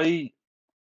 But I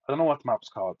don't know what the map's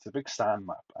called. It's a big sand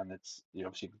map, and it's you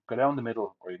obviously go down the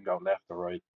middle or you can go left or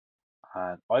right.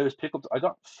 And I always pick up. I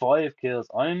got 5 kills.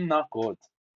 I'm not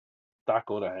that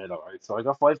good at Halo, right? So I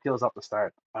got 5 kills at the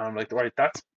start, and I'm like, right,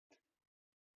 that's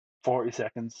 40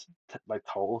 seconds, like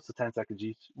total, so 10 seconds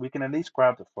each. We can at least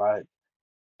grab the flag.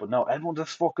 But no, everyone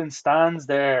just fucking stands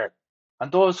there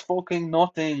and does fucking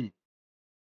nothing.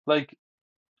 Like,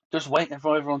 just waiting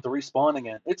for everyone to respawn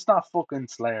again. It's not fucking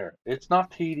Slayer. It's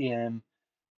not TDM.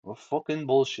 Well, fucking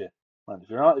bullshit. Man, if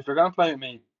you're gonna play with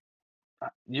me,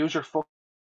 use your fuck.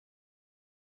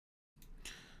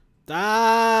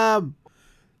 Damn!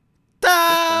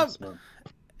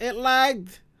 It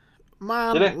lagged.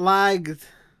 Man, Did it? lagged.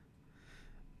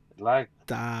 It lagged.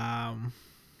 Damn.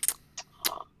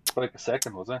 For like a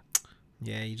second, was it?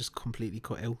 Yeah, you just completely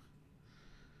cut out.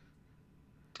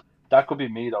 That could be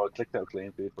me though. I clicked out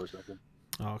clean feed for a second.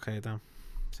 Okay, damn.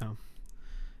 So,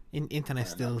 internet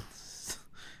still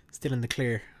in the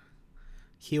clear.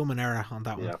 Human error on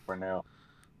that one. Yeah, for now.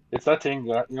 It's that thing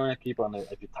you only keep on it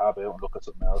if you tab out and look at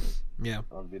something else. Yeah.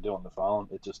 Or if you do on the phone,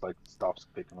 it just like stops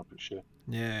picking up your shit.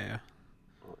 Yeah.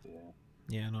 But, yeah.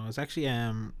 Yeah, no, it's actually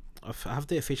I have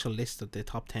the official list of the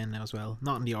top 10 now as well.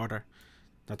 Not in the order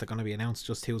that they're going to be announced,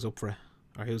 just who's up for it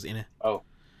or who's in it. Oh.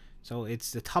 So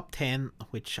it's the top 10,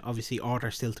 which obviously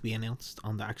order still to be announced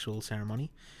on the actual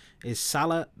ceremony, is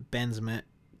Salah, Benzema,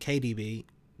 KDB,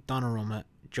 Donnarumma,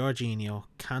 Jorginho,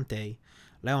 Kante,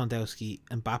 Lewandowski,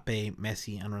 Mbappe,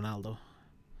 Messi, and Ronaldo.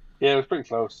 Yeah, it was pretty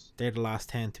close. They're the last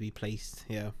 10 to be placed.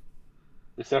 Yeah.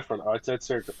 Except for I said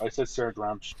Serge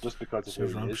Ramsch just because of who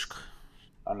he is.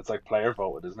 And it's like player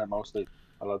voted, isn't it? Mostly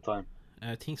a lot of time.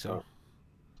 I think so.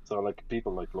 So like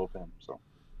people like love him. So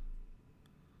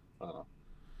I don't know.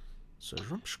 Serge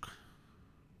Ramsch.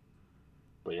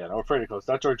 But yeah, no, we're pretty close.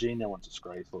 That Jorginho one's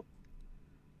disgraceful.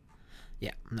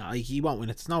 Yeah, no, he won't win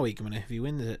it. It's no way he can win it. If he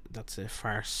wins it, that's a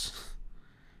farce.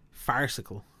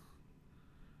 Farcical.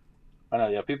 I know,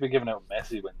 yeah, people are giving out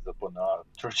Messi wins it, but no,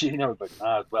 Jorginho was like,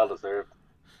 nah, it's well deserved.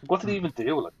 What did he even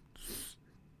do? Like,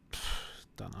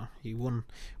 don't know. He won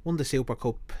the Super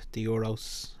Cup, the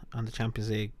Euros, and the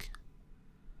Champions League.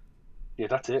 Yeah,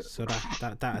 that's it. So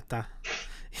that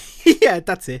yeah,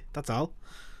 that's it. That's all.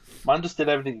 Man just did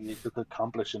everything he could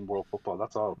accomplish in world football.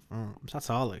 That's all.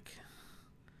 That's all, like.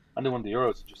 And they won the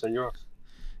Euros. Did you say Euros?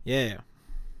 Yeah.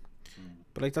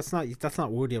 But like that's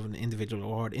not worthy of an individual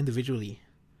award. Individually,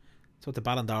 that's what the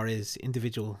Ballon d'Or is.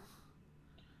 Individual.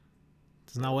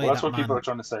 There's no way. Well, that's what people are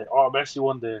trying to say. Oh, Messi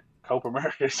won the Copa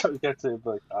America, so you get to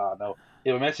like, no.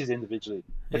 Yeah, but Messi's individually.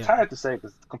 It's hard to say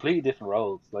because it's completely different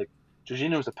roles. Like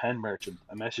Jorginho's a pen merchant,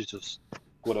 and Messi's just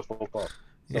good at football.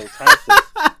 So it's hard to.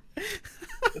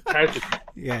 It's hard to.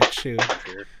 Yeah, true.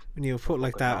 When you put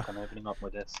like that,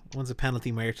 one's a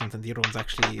penalty merchant and the other one's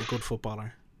actually a good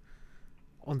footballer.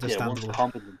 Understandable. Yeah, one's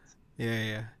competent.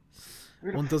 Yeah.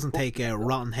 One doesn't take a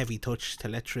rotten heavy touch to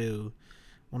let through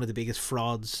one of the biggest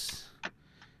frauds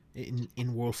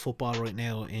in world football right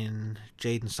now in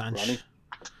Jadon Sancho.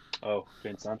 Oh,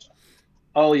 Jadon Sancho.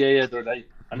 Oh yeah, they're like,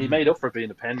 and he made up for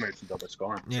being a pen merchant by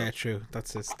scoring. Yeah, true.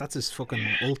 That's his fucking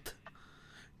ult.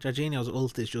 Jorginho's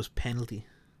ult is just penalty.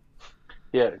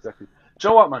 Yeah, exactly. Do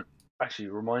you know what, man? Actually,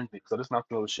 it reminds me because I just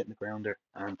knocked a lot of shit in the ground there,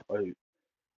 and I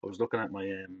was looking at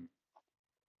my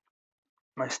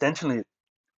extension lead,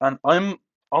 and I'm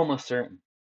almost certain,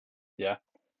 yeah,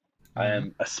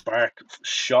 a spark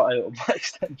shot out of my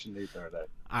extension lead there.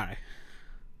 Alright.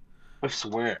 I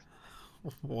swear.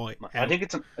 Why? I think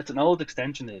it's an old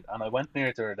extension lead, and I went near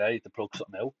it the other day to plug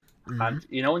something out. Mm-hmm. And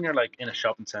you know when you're like in a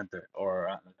shopping center or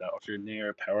like that, or if you're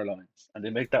near power lines, and they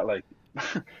make that like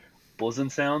buzzing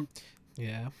sound.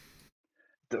 Yeah.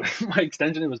 My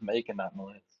extension lead was making that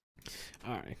noise.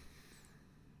 All right.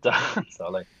 So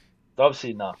like, it's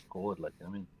obviously not good. Like I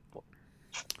mean, but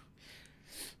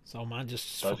so man,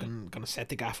 just dodgy. fucking gonna set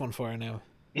the gaff on fire now.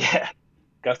 Yeah,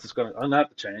 guess it's gonna. I'm gonna have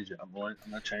to change it. I'm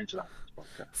gonna change that.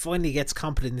 Finally gets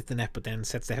competent internet, but then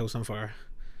sets the house on fire,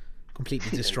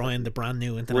 completely destroying the brand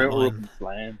new internet line.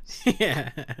 Flames.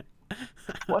 Yeah.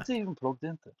 What's it even plugged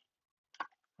into?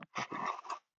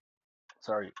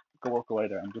 Sorry, go walk away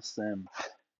there. I'm just doing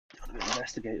a bit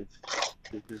investigative.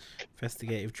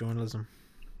 Investigative journalism.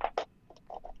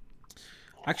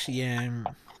 Actually,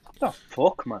 oh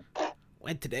fuck, man.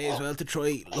 Went today as well to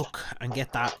try look and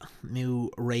get that new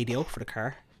radio for the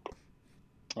car.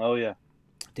 Oh yeah.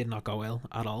 Did not go well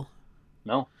at all.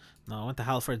 No. No, I went to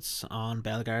Halfords on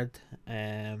Bellegarde.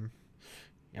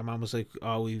 Your mum was like,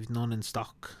 "Oh, we've none in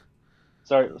stock."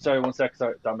 Sorry, 1 sec.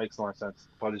 Sorry, that makes more sense.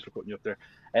 Apologies for cutting you up there.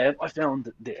 I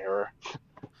found the error.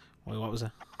 Wait, what was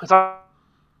it? Oh,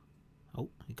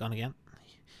 you gone again?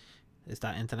 Is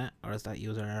that internet or is that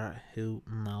user error? Who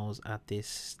knows at this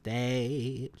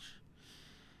stage?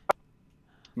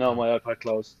 No, my iPad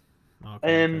closed.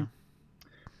 Okay.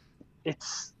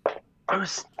 Sorry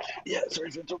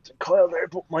to interrupt Kyle there,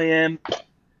 but my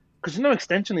because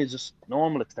extension is just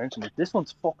normal extension. This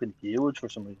one's fucking huge for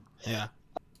some reason. Yeah.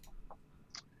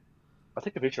 I'll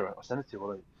take a picture of it. I'll send it to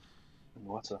you in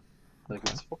WhatsApp. Like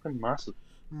it's fucking massive.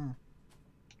 I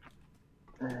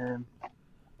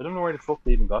don't know where the fuck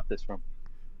they even got this from.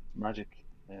 Magic.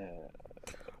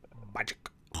 Magic.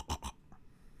 Do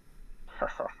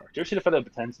you ever see the fella that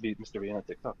pretends to be Mr. Bean on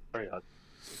TikTok? Very odd.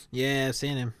 Yeah, I've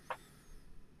seen him.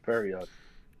 Very odd.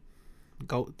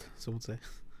 Goat, some would say.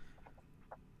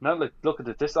 Now look at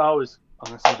it. This always.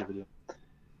 I'm gonna send you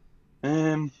a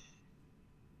video.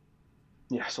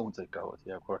 Yeah, someone said goat.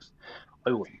 Yeah, of course.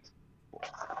 I wouldn't.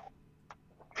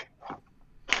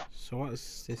 So what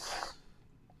is this?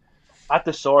 At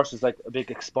the source is like a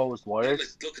big exposed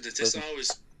wires. Look at it. This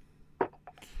always.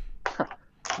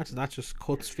 Actually, that just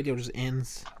cuts. Video just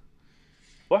ends.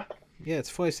 What? Yeah, it's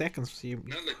 5 seconds. So you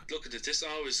look at it. This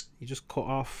always. You just cut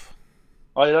off.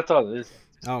 Oh yeah, that's all it is.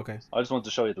 Oh, okay. I just wanted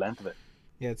to show you the length of it.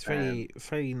 Yeah, it's very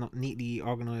not neatly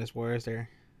organised wires there.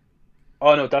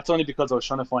 Oh no, that's only because I was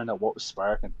trying to find out what was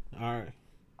sparking. Alright.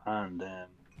 And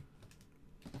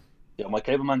yeah, my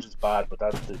cable management's bad, but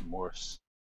that did worse.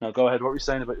 Now go ahead. What were you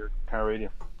saying about your car radio?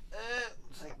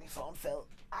 It's like my phone fell.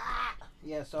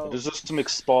 Yeah, so there's just some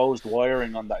exposed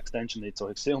wiring on that extension lead, so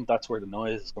I assume that's where the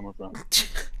noise is coming from.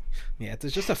 Yeah,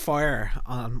 there's just a fire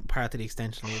on part of the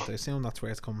extension lead. I assume that's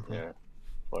where it's coming from. Yeah,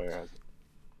 fire has it.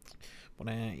 But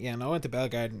yeah, and I went to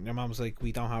Bellegarde and your mum was like,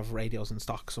 "We don't have radios in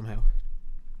stock somehow."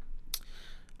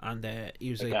 And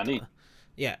he was like,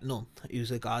 "Yeah, none." He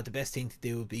was like, "Oh, the best thing to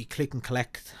do would be click and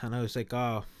collect." And I was like,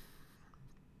 "Oh."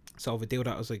 So if we do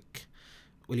that, I was like,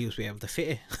 "Will you be able to fit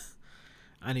it?"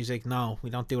 And he's like, "No, we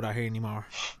don't do that here anymore."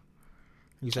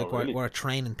 He's like, really? we're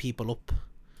training people up,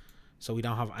 so we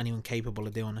don't have anyone capable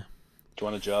of doing it. Do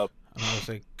you want a job? And I was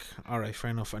like, alright,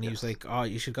 fair enough. And he was like, "Oh,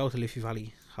 you should go to Liffey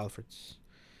Valley Halfords."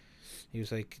 He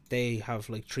was like, "They have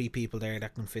like 3 people there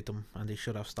that can fit them, and they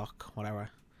should have stock,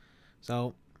 whatever."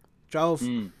 So, drove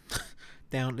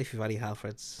down Liffey Valley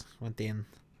Halfords, went in,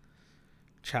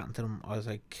 chatting to them. I was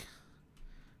like,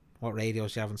 "What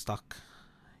radios do you have in stock?"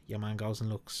 Your man goes and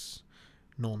looks,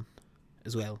 none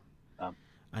as well.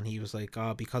 And he was like,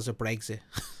 "Oh, because of Brexit,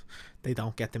 they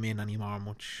don't get them in anymore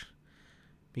much.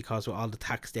 Because with all the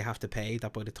tax they have to pay,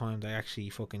 that by the time they actually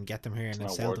fucking get them here and then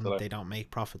sell them, they don't make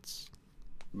profits."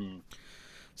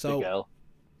 So,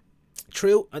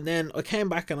 true. And then I came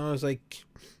back and I was like,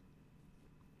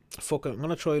 fuck it, I'm going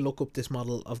to try look up this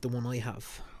model of the one I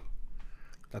have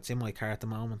that's in my car at the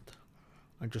moment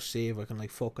and just see if I can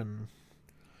like fucking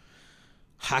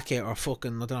hack it or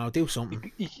fucking, I don't know, do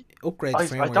something. Upgrade the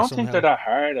firmware. I don't think they're that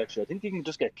hard actually. I think you can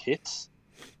just get kits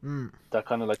that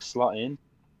kind of like slot in.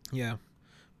 Yeah.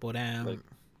 But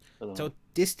so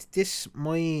this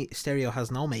my stereo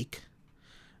has no make,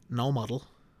 no model.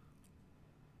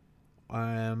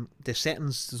 The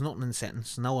settings, there's nothing in the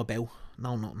settings, no about,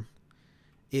 no nothing.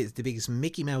 It's the biggest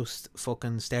Mickey Mouse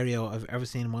fucking stereo I've ever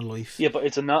seen in my life. Yeah, but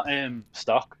it's not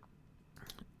stock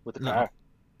with the car.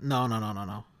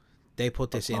 No. They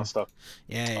put this in. Not stock.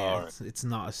 Yeah. It's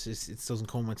not. It doesn't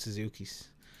come with Suzuki's.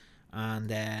 And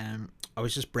I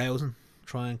was just browsing,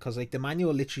 trying, because like the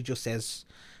manual literally just says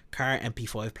car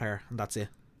MP5 player, and that's it.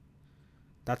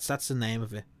 That's the name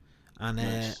of it. And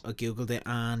nice. I googled it,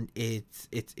 and it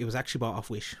was actually bought off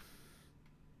Wish.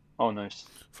 Oh, nice.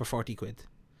 For 40 quid.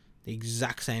 The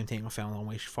exact same thing I found on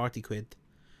Wish, 40 quid.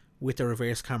 With the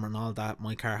reverse camera and all that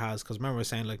my car has. Because remember I was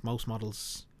saying, like, most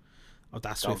models of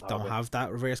that Swift don't have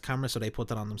that reverse camera, so they put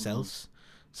that on themselves.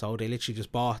 So they literally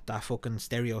just bought that fucking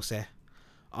stereo set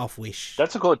off Wish.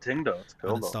 That's a good thing, though. It's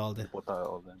cool, and installed it. Put that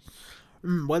all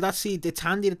in. Well, it's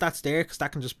handy that's there, because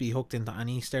that can just be hooked into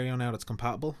any stereo now that's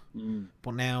compatible.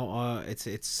 But now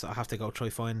it's I have to go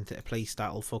try find a place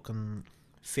that'll fucking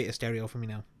fit a stereo for me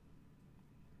now.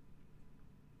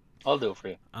 I'll do it for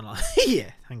you. And yeah,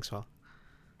 thanks, Paul.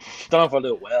 Don't know if I'll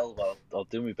do it well, but I'll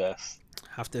do my best.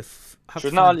 Have to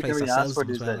find a place that sells them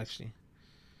as well, actually.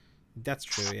 That's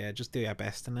true, yeah. Just do your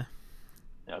best, innit?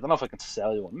 Yeah, I don't know if I can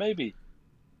sell you one. Maybe.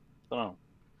 I don't know.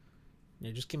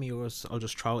 Yeah, just give me yours. I'll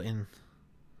just throw it in.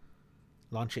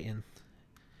 Launch it in.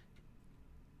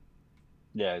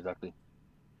 Yeah, exactly.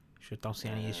 Sure, don't see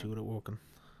any issue with it working.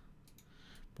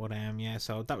 But yeah,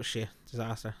 so that was shit.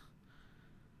 Disaster.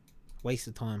 Waste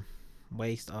of time.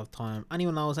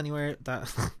 Anyone knows anywhere that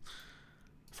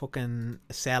fucking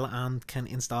sell and can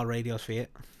install radios for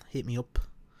it, hit me up.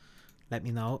 Let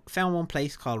me know. Found one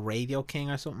place called Radio King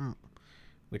or something,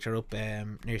 which are up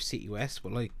near City West,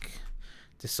 but like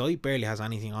the site barely has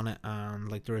anything on it, and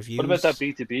like the reviews. What about that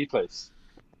B2B place?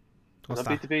 What's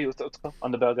that? B2B? What's that called?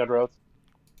 On the Belgrade Road.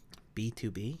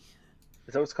 B2B?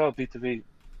 Is that what's called, B2B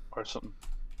or something?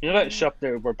 You know that shop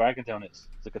there where Barkintown is?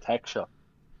 It's like a tech shop.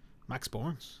 Max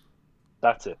Borns.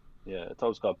 That's it. Yeah, I thought it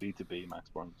was called B2B, Max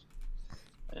Borns.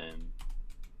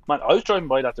 Man, I was driving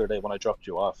by that the other day when I dropped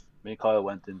you off. Me and Kyle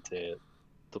went into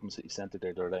Dublin City Centre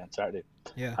there the other day on Saturday.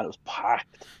 Yeah. And it was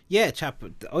packed. Yeah, chap.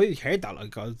 I heard that.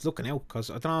 Like, I was looking out because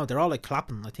I don't know. They're all like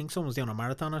clapping. I think someone was doing a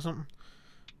marathon or something.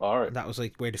 All right. And that was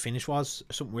like where the finish was.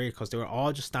 Something weird because they were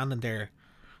all just standing there,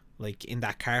 like in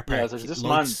that car park. Yeah, there's this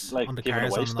man like on the giving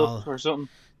cars away stuff or something.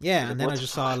 Yeah, and then I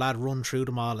just saw a lad run through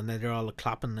them all, and then they're all like,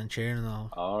 clapping and cheering and all.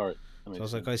 All right. So I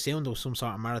was like, I assumed there was some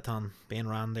sort of marathon being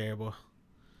ran there, but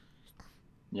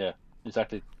yeah,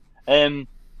 exactly. Yeah,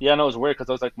 no, it was weird because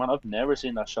I was like, man, I've never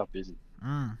seen that shop busy.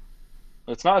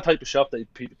 It's not a type of shop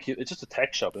that people queue. It's just a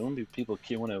tech shop. It wouldn't be people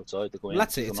queuing outside to go in.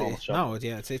 That's it.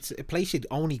 It's a place you'd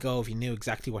only go if you knew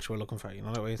exactly what you were looking for. You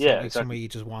know that way. It's yeah, not like exactly. somewhere you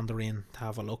just wander in to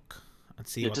have a look and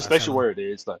see. It's especially where it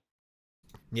is, like.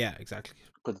 Yeah, exactly.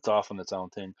 Because it's often its own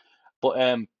thing. But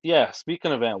yeah.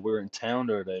 Speaking of we were in town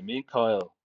the other day. Me and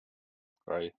Kyle,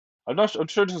 right? I'm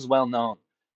sure this is well known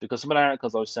because some of the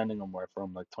articles I was sending them were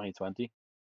from like 2020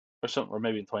 or something, or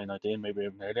maybe in 2019, maybe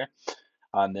even earlier.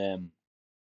 And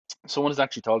someone has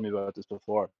actually told me about this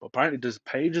before. But apparently, there's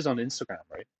pages on Instagram,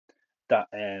 right, that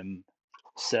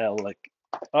sell like.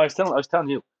 I was telling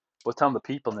you, but telling the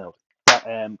people now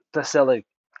that they sell like.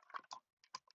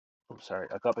 I'm sorry,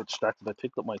 I got a bit distracted. I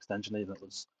picked up my extension lead and it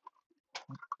was.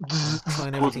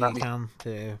 Find everything you can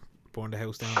to burn the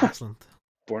house down. Excellent.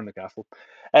 Burn the gaffle.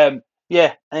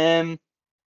 Yeah.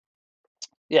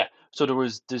 So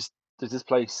there's this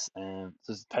place.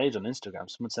 There's a page on Instagram.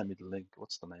 Someone sent me the link.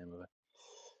 What's the name of it?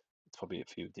 It's probably a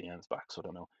few DMs back, so I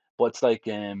don't know. But it's like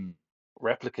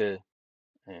replica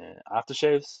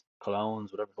aftershaves,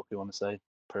 colognes, whatever the fuck you want to say,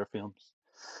 perfumes,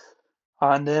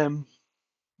 and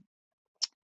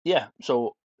yeah.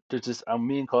 So there's this. And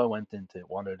me and Kyle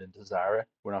wandered into Zara.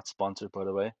 We're not sponsored, by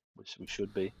the way, which we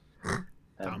should be.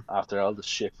 After all the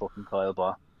shit fucking Kyle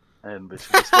bought, we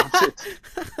should be sponsored.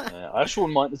 I actually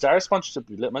wouldn't mind Zara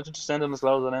sponsorship. Imagine just sending us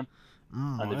loads of them.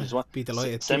 And if you just want, be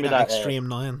delighted. Send me that Extreme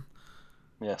 9.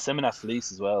 Yeah, send me that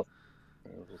fleece as well.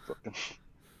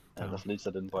 The fleece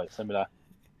I didn't buy. Send me that.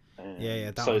 Yeah,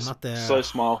 that one, not the so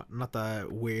small, not the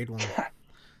weird one.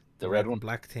 the red one,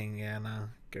 black thing. Yeah, no.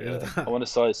 Get rid of that. I want a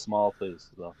size small, please,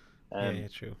 as well. Yeah,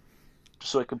 true.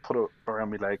 So I can put it around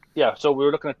me leg. Yeah, so we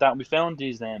were looking at that, and we found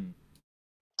these.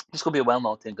 This could be a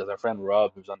well-known thing because our friend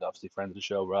Rob, who's obviously friend of the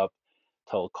show, Rob,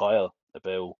 told Kyle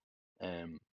about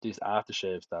these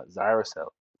aftershaves that Zara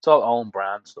sell. It's all own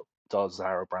brand stuff. It's all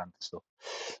Zara brand stuff.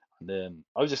 And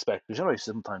I was expecting, because you know,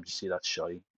 sometimes you see that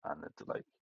shy and it like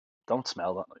don't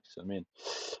smell that nice. I mean,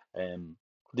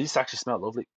 these actually smell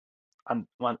lovely. And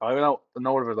man, I know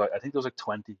there was like, I think there was like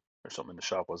 20 or something in the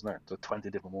shop, wasn't there? There were 20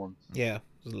 different ones. Yeah,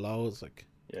 there's loads. Like,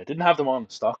 yeah, I didn't have them on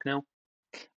stock now,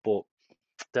 but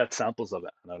they had samples of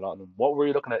it and a lot of them. What were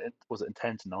you looking at? Was it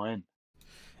Intense 9?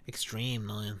 Extreme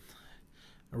 9.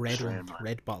 A red Extreme one, 9.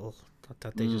 Red bottle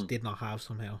that they just did not have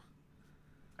somehow.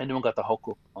 Anyone got the hook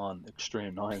up on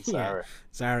Extreme 9, Zara? Yeah.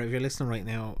 Zara, if you're listening right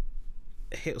now,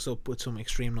 hit us up with some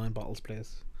Extreme 9 bottles,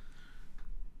 please.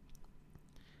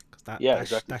 Because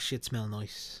exactly. That shit smell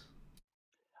nice.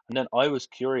 And then I was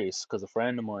curious because a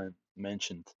friend of mine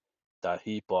mentioned that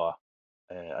he bought.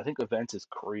 I think Aventus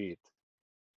Creed.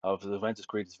 Of the Aventus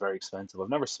Creed is very expensive. I've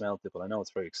never smelled it, but I know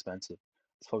it's very expensive.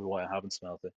 That's probably why I haven't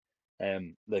smelled it.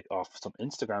 Like off some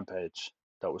Instagram page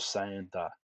that was saying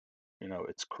that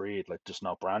it's Creed, like just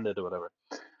not branded or whatever.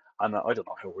 And I don't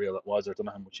know how real it was, or I don't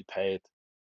know how much he paid.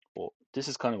 But this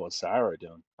is kind of what Zara are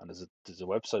doing, and there's a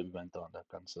website we went on that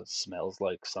kind of says smells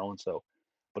like so and so.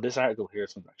 But this article here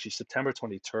is from actually September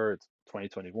 23rd,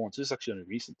 2021. So this is actually only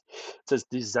recent. It says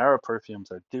these Zara perfumes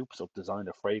are dupes of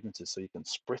designer fragrances, so you can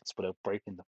spritz without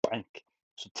breaking the bank.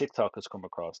 So TikTok has come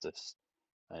across this.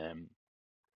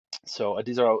 So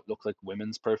these are all look like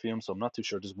women's perfumes. So I'm not too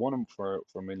sure. There's one for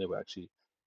Mila actually.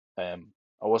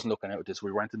 I wasn't looking out at this.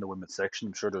 We went in the women's section.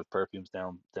 I'm sure there's perfumes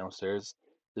downstairs.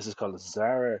 This is called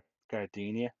Zara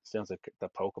Gardenia. Sounds like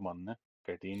that Pokemon, isn't it?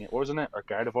 Gardenia, or isn't it? Or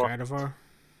Gardevoir? Gardevoir.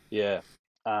 Yeah.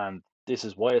 And this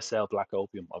is YSL Black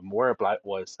Opium. I'm aware of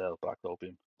YSL Black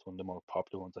Opium. It's one of the more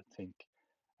popular ones, I think.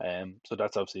 So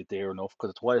that's obviously dear enough because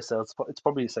it's YSL. It's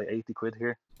probably say 80 quid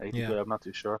here. 80 quid. I'm not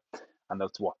too sure. And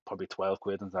that's what probably 12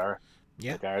 quid in Zara.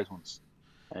 Yeah. Like ours ones.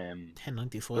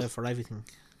 10.95 for everything.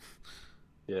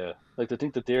 Yeah, like I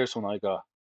think the dearest one I got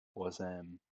was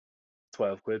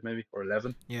 12 quid maybe or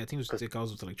 11. Yeah, I think it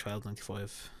goes up to like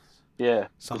 12.95. Yeah,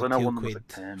 because I know one was like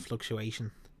 10.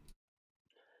 Fluctuation.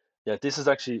 Yeah, this is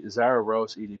actually Zara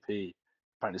Rose EDP.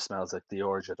 Apparently smells like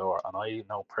Dior J'adore, and I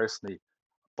know personally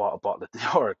bought a bottle of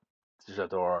Dior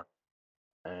J'adore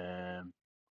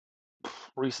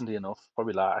recently enough,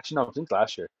 probably I think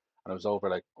last year, and it was over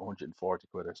like 140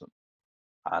 quid or something.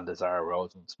 And the Zara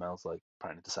Rose one smells like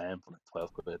apparently the same for like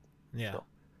 12 quid. Yeah, so,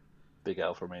 big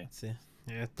L for me. That's it.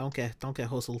 Yeah, don't get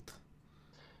hustled.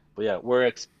 But yeah, we're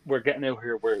getting out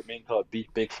here. We're being called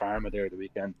beat Big Pharma there the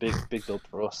weekend. Big dub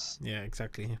for us. Yeah,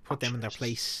 exactly. Put them in their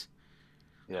place.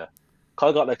 Yeah,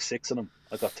 Kyle got like 6 of them.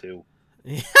 I got 2.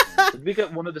 Yeah. Did we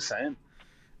get one of the same?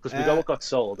 Because we both got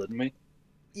sold, didn't we?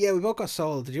 Yeah, we both got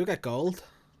sold. Did you get gold?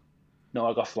 No,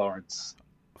 I got Florence.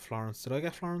 Florence. Did I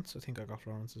get Florence? I think I got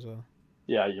Florence as well.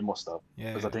 Yeah, you must have.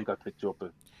 Yeah. Because I think I picked you up.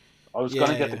 I was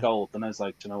gonna get the gold, and I was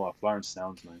like, do you know what? Florence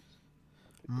sounds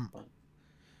nice.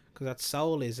 Because that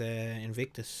soul is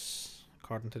Invictus,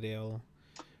 according to the old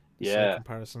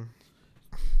comparison.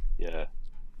 Yeah,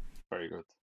 very good.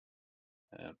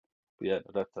 But yeah,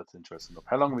 that's interesting.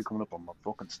 How long are we coming up? I'm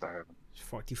fucking starving.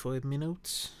 45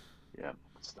 minutes. Yeah, I'm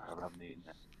starving. I haven't eaten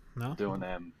yet. No.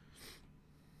 Doing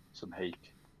some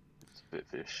hake. It's a bit of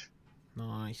fish.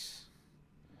 Nice.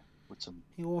 With some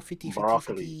 50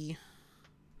 broccoli. 50.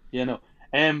 Yeah,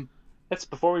 no. Let's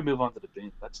before we move on to the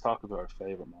bin, let's talk about our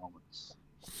favorite moments.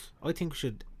 I think we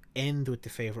should end with the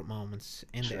favorite moments.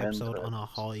 End the episode on a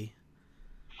high.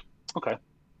 Okay.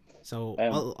 So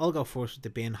I'll go first with the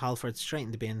bin. Halford straight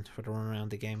in the bin for the run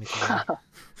around the game.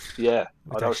 Yeah.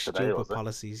 With their stupid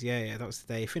policies. Yeah, that was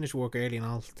today. Finished work early and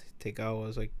all to go. I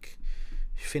was like,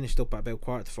 finished up at about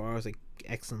 3:45. I was like,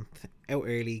 excellent. Out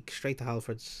early, straight to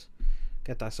Halford's,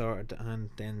 get that sorted, and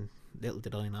then little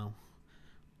did I know,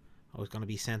 I was going to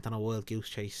be sent on a wild goose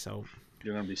chase. So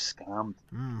you're going to be scammed.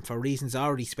 For reasons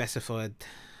already specified,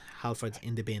 Halford's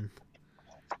in the bin.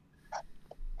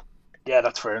 Yeah,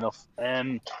 that's fair enough.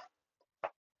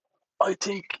 I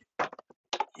think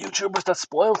YouTubers that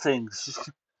spoil things.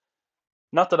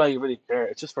 Not that I really care.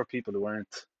 It's just for people who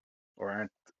aren't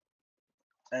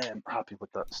happy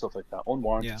with that stuff like that.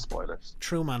 Unwarranted spoilers.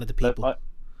 True man of the people. I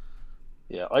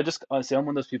see. I'm one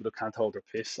of those people who can't hold their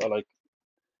piss. I like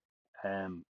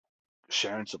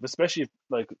sharing stuff, especially if,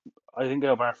 like, I think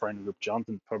of our friend group,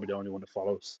 Jonathan, probably the only one that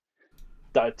follows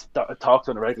that I talk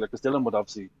to on a regular, because Dylan would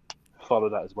obviously follow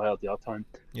that as well at the odd time.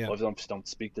 Yeah. I obviously don't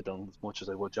speak to Dylan as much as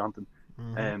I would Jonathan.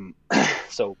 Mm-hmm.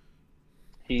 So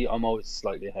I'm always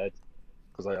slightly ahead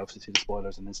because I obviously see the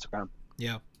spoilers on Instagram.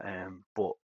 Yeah.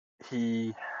 But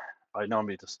I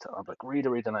normally I'm like, read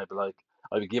it, and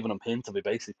I'd be giving him hints, I'd be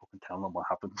basically fucking telling him what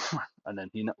happened, and then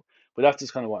but that's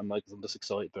just kind of what I'm like, because I'm just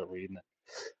excited about reading it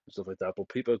and stuff like that. But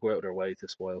people go out of their way to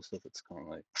spoil stuff. It's kind of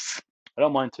like, I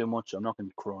don't mind too much. I'm not going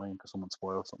to be crying because someone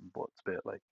spoils something, but it's a bit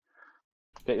like,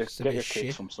 get your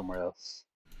kicks from somewhere else.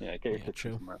 Yeah, get your kicks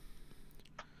from somewhere else.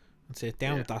 That's it.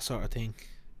 Down with that sort of thing.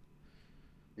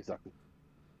 Exactly.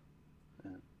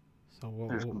 Yeah. So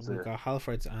we've got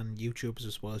Halfords and YouTubers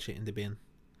as well shit in the bin.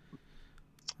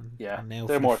 And now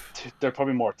they're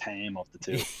probably more tame of the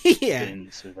two. Yeah.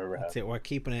 Bins we've ever had. That's it. We're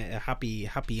keeping it a happy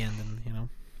ending, you know.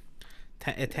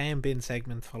 A tame bin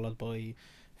segment followed by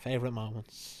favourite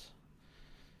moments.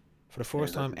 For the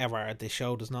first time ever, the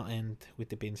show does not end with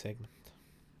the bin segment.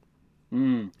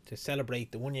 To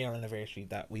celebrate the 1 year anniversary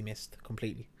that we missed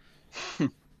completely.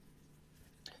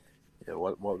 Yeah,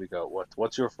 what we got?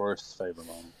 What's your first favourite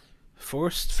moment?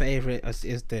 First favorite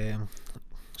is the.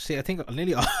 See, I think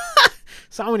nearly all,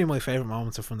 so many of my favorite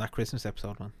moments are from that Christmas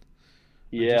episode, man.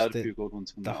 Yeah, a few good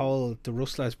ones from the whole the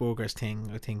Rustler's Burgers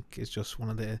thing. I think is just one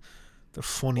of the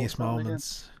funniest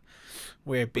moments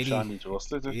where Billy.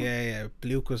 Yeah,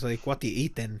 Luke was like, "What do you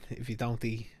eat then if you don't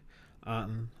eat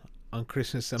on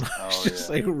Christmas?" And I was just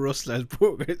like Rustler's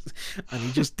Burgers, and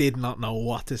he just did not know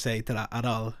what to say to that at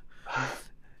all.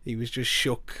 He was just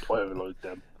shook. I like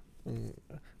them.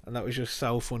 And that was just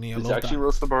so funny. I love that. It's actually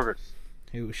Rustler Burgers.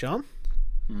 Who, Sean?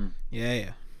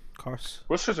 Yeah, of course.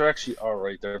 Rustlers are actually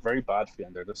alright. They're very bad for you,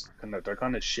 and they're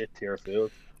kind of shit tier food,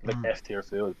 like F tier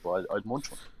food. But I'd munch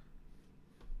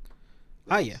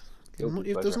one. Yeah.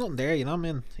 If there's nothing there, you know what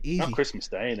I mean? Easy. Not Christmas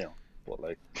Day now, but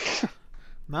like.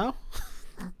 No.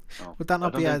 No. Would that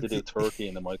not be a turkey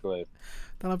in the microwave?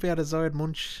 That not be a desired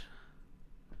munch?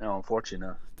 No, unfortunately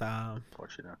not. Damn.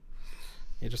 Unfortunately not.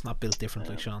 You're just not built different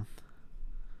like Sean.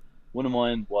 One of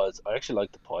mine was I actually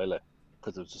liked the pilot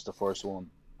because it was just the first one,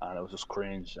 and it was just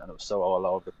cringe, and it was so all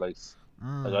over the place.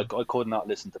 Like I could not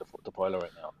listen to the pilot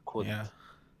right now. Couldn't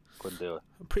do it.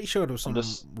 I'm pretty sure there was some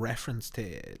reference to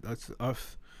it.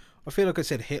 I feel like I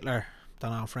said Hitler.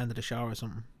 Don't know, friend of the show or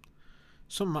something.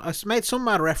 I made some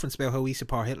mad reference about how we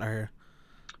support Hitler here.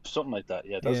 Something like that.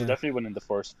 Yeah, that was definitely one in the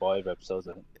first 5 episodes,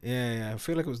 I think. Yeah. I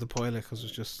feel like it was the pilot because it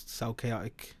was just so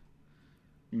chaotic.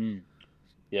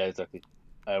 Yeah, exactly.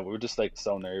 We were just like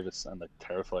so nervous and like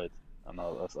terrified, and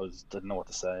I didn't know what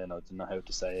to say, and I didn't know how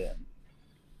to say it. And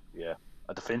yeah,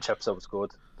 the Finch episode was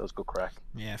good. That was good crack.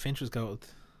 Yeah, Finch was good.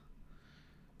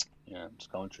 Yeah, I'm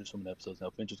just going through some of the episodes now.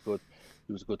 Finch was good.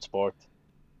 He was a good sport.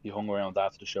 He hung around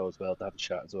after the show as well to have a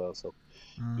chat as well. So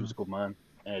he was a good man.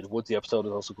 The Woodsy episode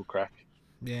was also good crack.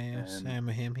 Yeah, same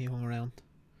with him. He hung around.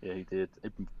 Yeah, he did.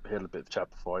 He had a bit of chat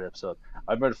before the episode.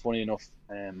 I remember, funny enough,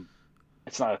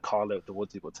 it's not a call out to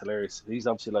Woodsy, but it's hilarious. He's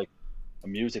obviously like a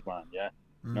music man, yeah.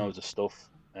 Knows the stuff,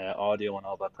 audio and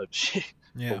all that type of shit.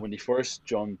 Yeah. But when he first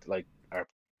joined like our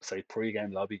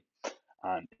pre-game lobby,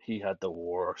 and he had the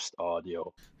worst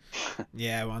audio.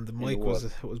 Yeah, man, the mic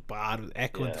was bad. It was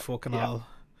echoing the fucking all.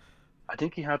 I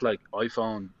think he had like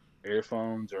iPhone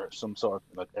earphones or some sort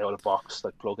of like out of box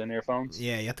like plug-in earphones.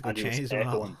 Yeah, you had to go change them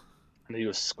all. And he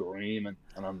was screaming,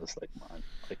 and I'm just like, man,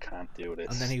 I can't do this.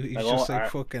 And then he was just like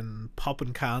fucking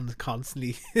popping cans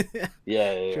constantly.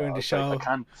 yeah. During the show. Like, I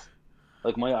can't.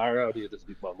 Like my audio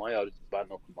my audio is bad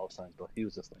enough most times, but he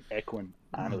was just like echoing,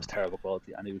 and it was terrible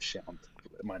quality, and he was shouting.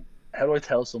 Man, how do I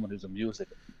tell someone who's a music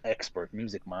expert,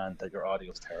 music man, that your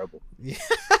audio is terrible? Yeah.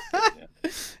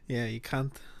 Yeah, you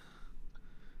can't.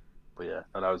 But yeah,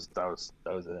 and that was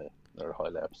another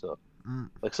highlight episode.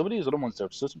 Like some of these other ones, they're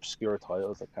such obscure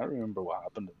titles. I can't remember what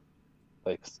happened.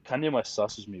 Like Can You My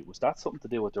Sausage Meat, was that something to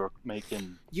do with they were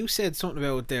making? You said something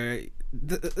about their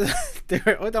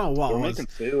I don't know what they were making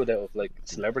food out of like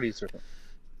celebrities or something.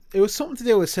 It was something to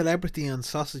do with celebrity and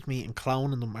sausage meat and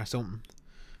cloning them or something.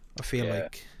 I feel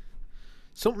like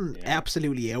something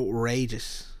absolutely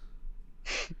outrageous.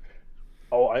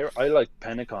 Oh, I like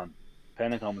Pentagon.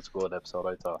 Pentagon was a good episode,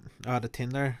 I thought. The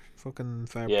Tinder fucking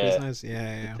for prisoners.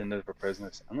 Yeah. Tinder for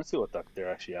prisoners. I'm gonna see what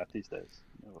they're actually at these days.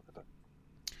 Look at that.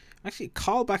 Actually,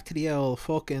 call back to the old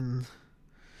fucking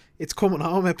It's Coming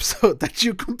Home episode that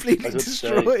you completely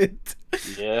destroyed.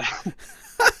 Yeah.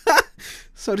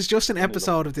 So there's just an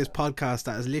episode of this podcast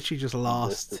that is literally just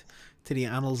lost to the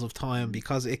annals of time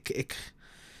because it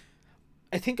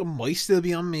I think it might still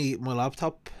be on my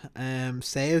laptop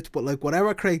saved, but like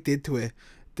whatever Craig did to it,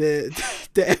 the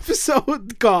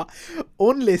episode got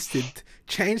unlisted,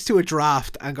 changed to a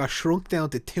draft, and got shrunk down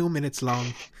to 2 minutes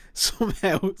long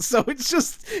somehow. So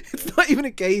it's not even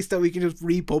a case that we can just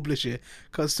republish it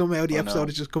because somehow the episode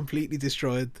is just completely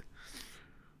destroyed.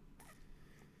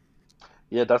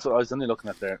 Yeah, that's what I was only looking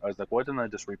at there. I was like, why didn't I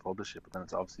just republish it? But then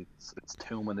it's obviously it's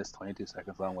 2 minutes 22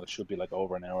 seconds long when it should be like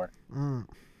over an hour.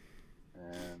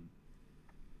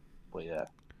 But yeah,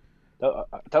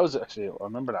 that was actually, I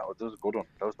remember that was a good one.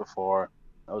 That was before,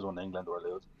 that was when England were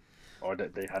losing, or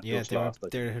they had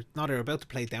they're about to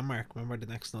play Denmark. Remember the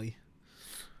next night,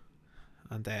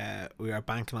 and we were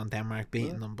banking on Denmark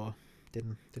beating them, but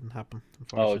didn't happen.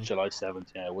 Oh, July 7th.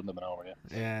 Yeah, it wouldn't have been over yet.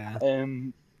 Yeah.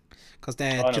 Because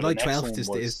July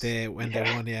 12th is the when they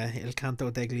won. Yeah, Il Canto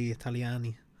degli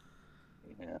Italiani.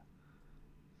 Yeah.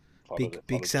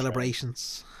 Big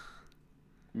celebrations.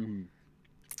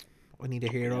 I need a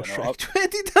hero Shrek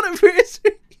 20th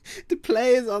anniversary. The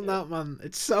plays on that, man,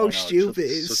 it's so stupid.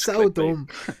 It's so dumb.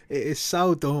 It is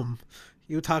so dumb.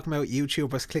 You talking about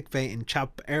YouTubers clickbaiting?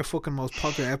 Chap, our fucking most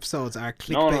popular episodes are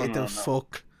clickbaited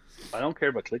fuck. I don't care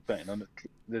about clickbaiting.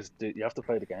 You have to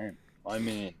play the game. I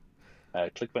mean,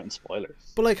 clickbait and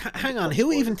spoilers. But like, hang on,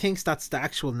 who even thinks that's the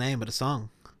actual name of the song?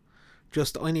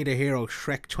 Just I Need a Hero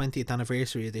Shrek 20th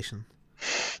Anniversary Edition.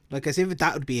 Like, as if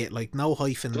that would be it. Like, no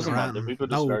hyphen. Doesn't matter. People are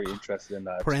just very interested in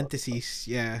that. Parentheses,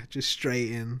 yeah, just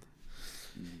straight in.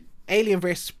 Alien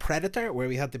vs Predator, where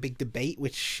we had the big debate,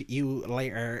 which you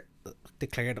later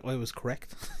declared I was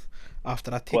correct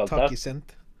after that TikTok you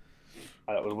sent.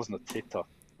 It wasn't a TikTok,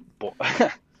 but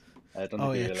I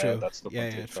don't think true. That stuff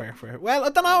on TikTok. Fair. Well, I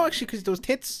don't know actually, because there was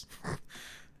tits.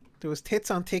 There was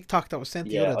tits on TikTok that was sent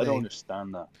the other day. I don't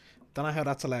understand that. Don't know how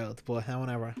that's allowed, but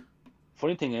however.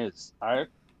 Funny thing is, I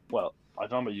don't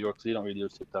know about you because you don't really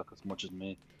use TikTok as much as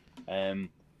me,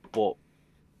 but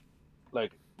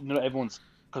like everyone's,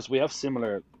 because we have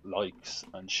similar likes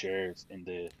and shares in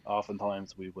the.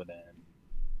 Oftentimes we would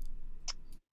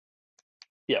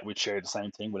we'd share the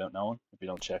same thing without knowing if you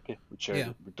don't check it.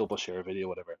 We'd double share a video,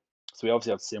 whatever. So we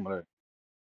obviously have similar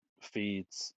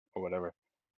feeds or whatever.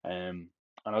 And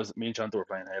me and John were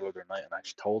playing Halo the other night, and I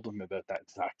actually told him about that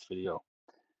exact video.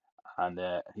 And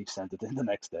he sent it in the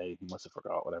next day. He must have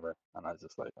forgot, whatever. And I was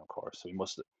just like, of course. So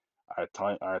our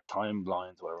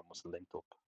timelines, whatever, must have linked up.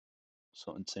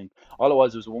 Something sync. All it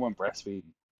was a woman breastfeeding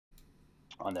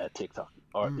on TikTok,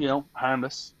 or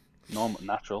harmless, normal,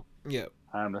 natural,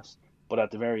 harmless. But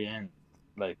at the very end,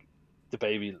 like the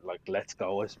baby, like lets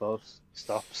go, I suppose,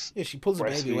 stops. Yeah, she pulls the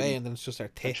baby away, and then it's just her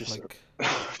tit,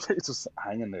 it's just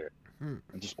hanging there. And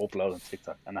just upload on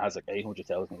TikTok, and it has like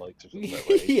 800,000 likes or something.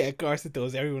 Yeah, of course it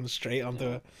does. Everyone's straight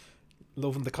onto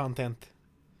loving the content.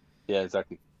 Yeah,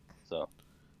 exactly. So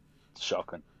it's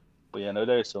shocking. But yeah, no,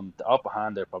 there's some upper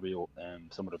hand there. Probably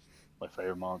some of my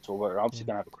favorite moments. So we're obviously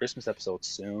gonna have a Christmas episode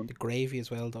soon. The gravy as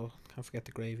well, though. Can't forget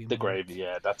the gravy. Gravy,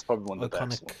 yeah, that's probably one of the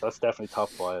best ones. That's definitely top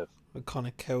 5.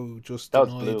 Iconic how just that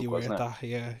annoyed was you were at that. that.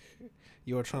 Yeah.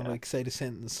 You were trying to like say the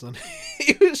sentence, and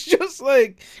he was just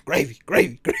like gravy.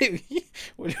 When you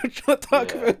were trying to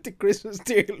talk about the Christmas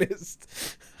tier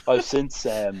list. I've since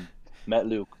met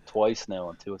Luke twice now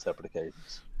on 2 separate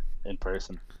occasions in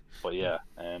person. But the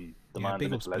man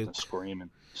in the legend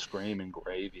screaming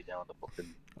gravy down the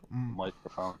fucking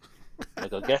microphone.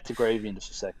 Like, I'll get to gravy in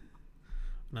just a second.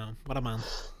 No, what a man.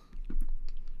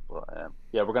 But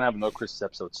we're gonna have another Christmas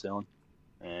episode soon.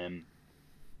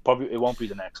 Probably it won't be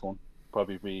the next one.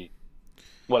 Probably be,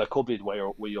 it could be the way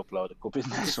we upload. It could be the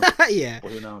next one. Yeah.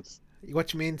 But who knows?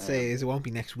 What you mean to say is it won't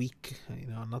be next week.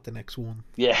 Not the next one.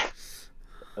 Yeah.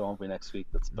 It won't be next week.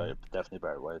 That's definitely a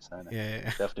better way of saying it. Yeah.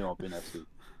 Definitely won't be next week.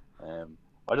 I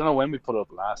don't know when we put it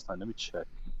up last time. Let me check.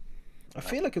 I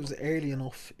feel like it was early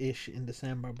enough-ish in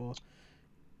December, but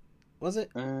was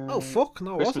it? Oh fuck!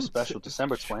 No, Christmas it wasn't. Special,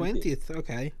 December 20th.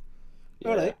 Okay. Yeah.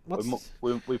 Alright.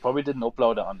 We probably didn't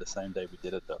upload it on the same day we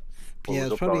did it though. But yeah,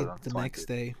 it's probably the next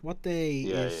day. What day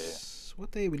is?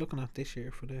 What day are we looking at this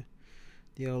year for the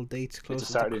old dates close to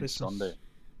Saturday and Sunday.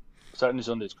 Saturday and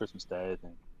Sunday is Christmas Day, I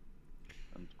think,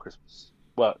 and Christmas.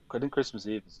 Well, I think Christmas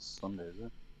Eve is a Sunday, is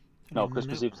it? No,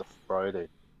 Christmas Eve is a Friday.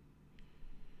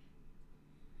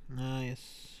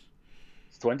 Nice.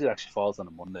 20th actually falls on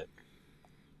a Monday.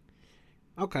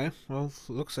 Okay, well,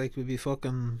 looks like we'll be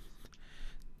fucking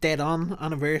dead on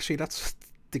anniversary. That's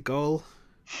the goal.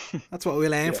 That's what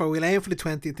we'll aim for. We'll aim for the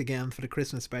 20th again for the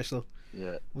Christmas special.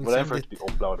 Yeah, we'll aim for it to be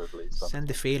uploaded at least. Send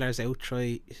the feelers out.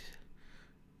 Try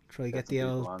get the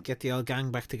old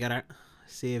gang back together.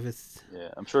 See if it's. Yeah,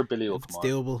 I'm sure Billy will come on.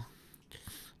 It's doable.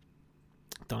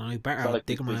 Don't know. He better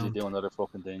dig him around. Doing other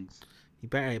fucking things. He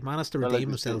better. Man has to redeem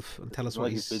himself and tell us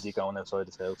what he's busy going outside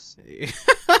his house.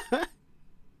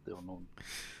 Doing nothing.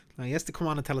 No, he has to come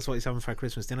on and tell us what he's having for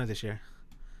Christmas dinner this year.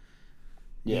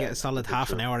 You get a solid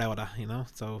half an hour out of that,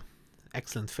 so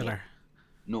excellent filler.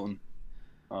 Nothing.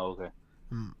 Oh, okay.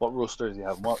 What roasters do you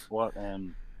have? What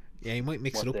yeah, he might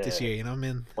mix it up this year, you know what I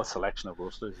mean? What selection of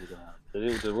roasters are you gonna have?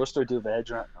 Did the roaster do veg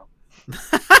right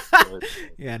now?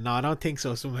 Yeah, no, I don't think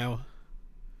so somehow.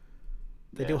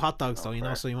 They do hot dogs though,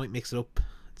 so you might mix it up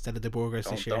instead of the burgers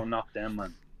this year. Don't knock them,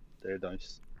 man. They're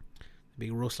nice.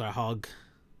 Big rustler hog.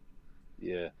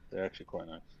 Yeah, they're actually quite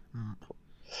nice.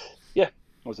 Yeah,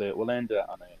 we'll end it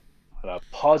on a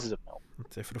positive note.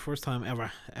 That's it. For the first time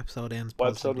ever, episode ends positively. What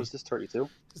episode was this? 32?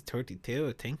 This is 32,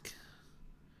 I think.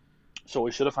 So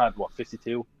we should have had,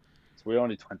 52? So we're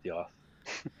only 20 off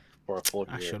for a full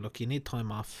year. Actually, look, you need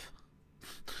time off.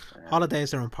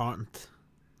 Holidays are important.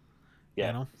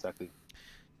 Yeah, exactly.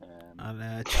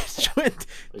 And just 20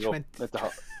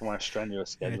 more strenuous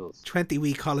schedules.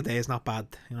 20-week holiday is not bad.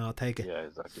 I'll take it. Yeah,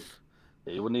 exactly.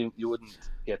 Yeah, you wouldn't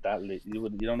get that.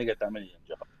 You'd only get that many in a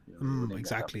job.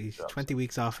 Exactly. 20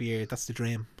 weeks off a year. That's the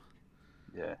dream.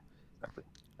 Yeah, exactly.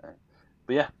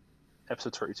 But yeah,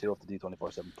 episode 32 of the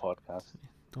D247 podcast.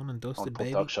 Done and dusted,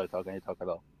 baby. Dog shite, dog, any talk at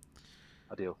all.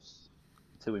 Adios.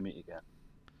 Until we meet again.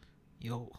 Yo.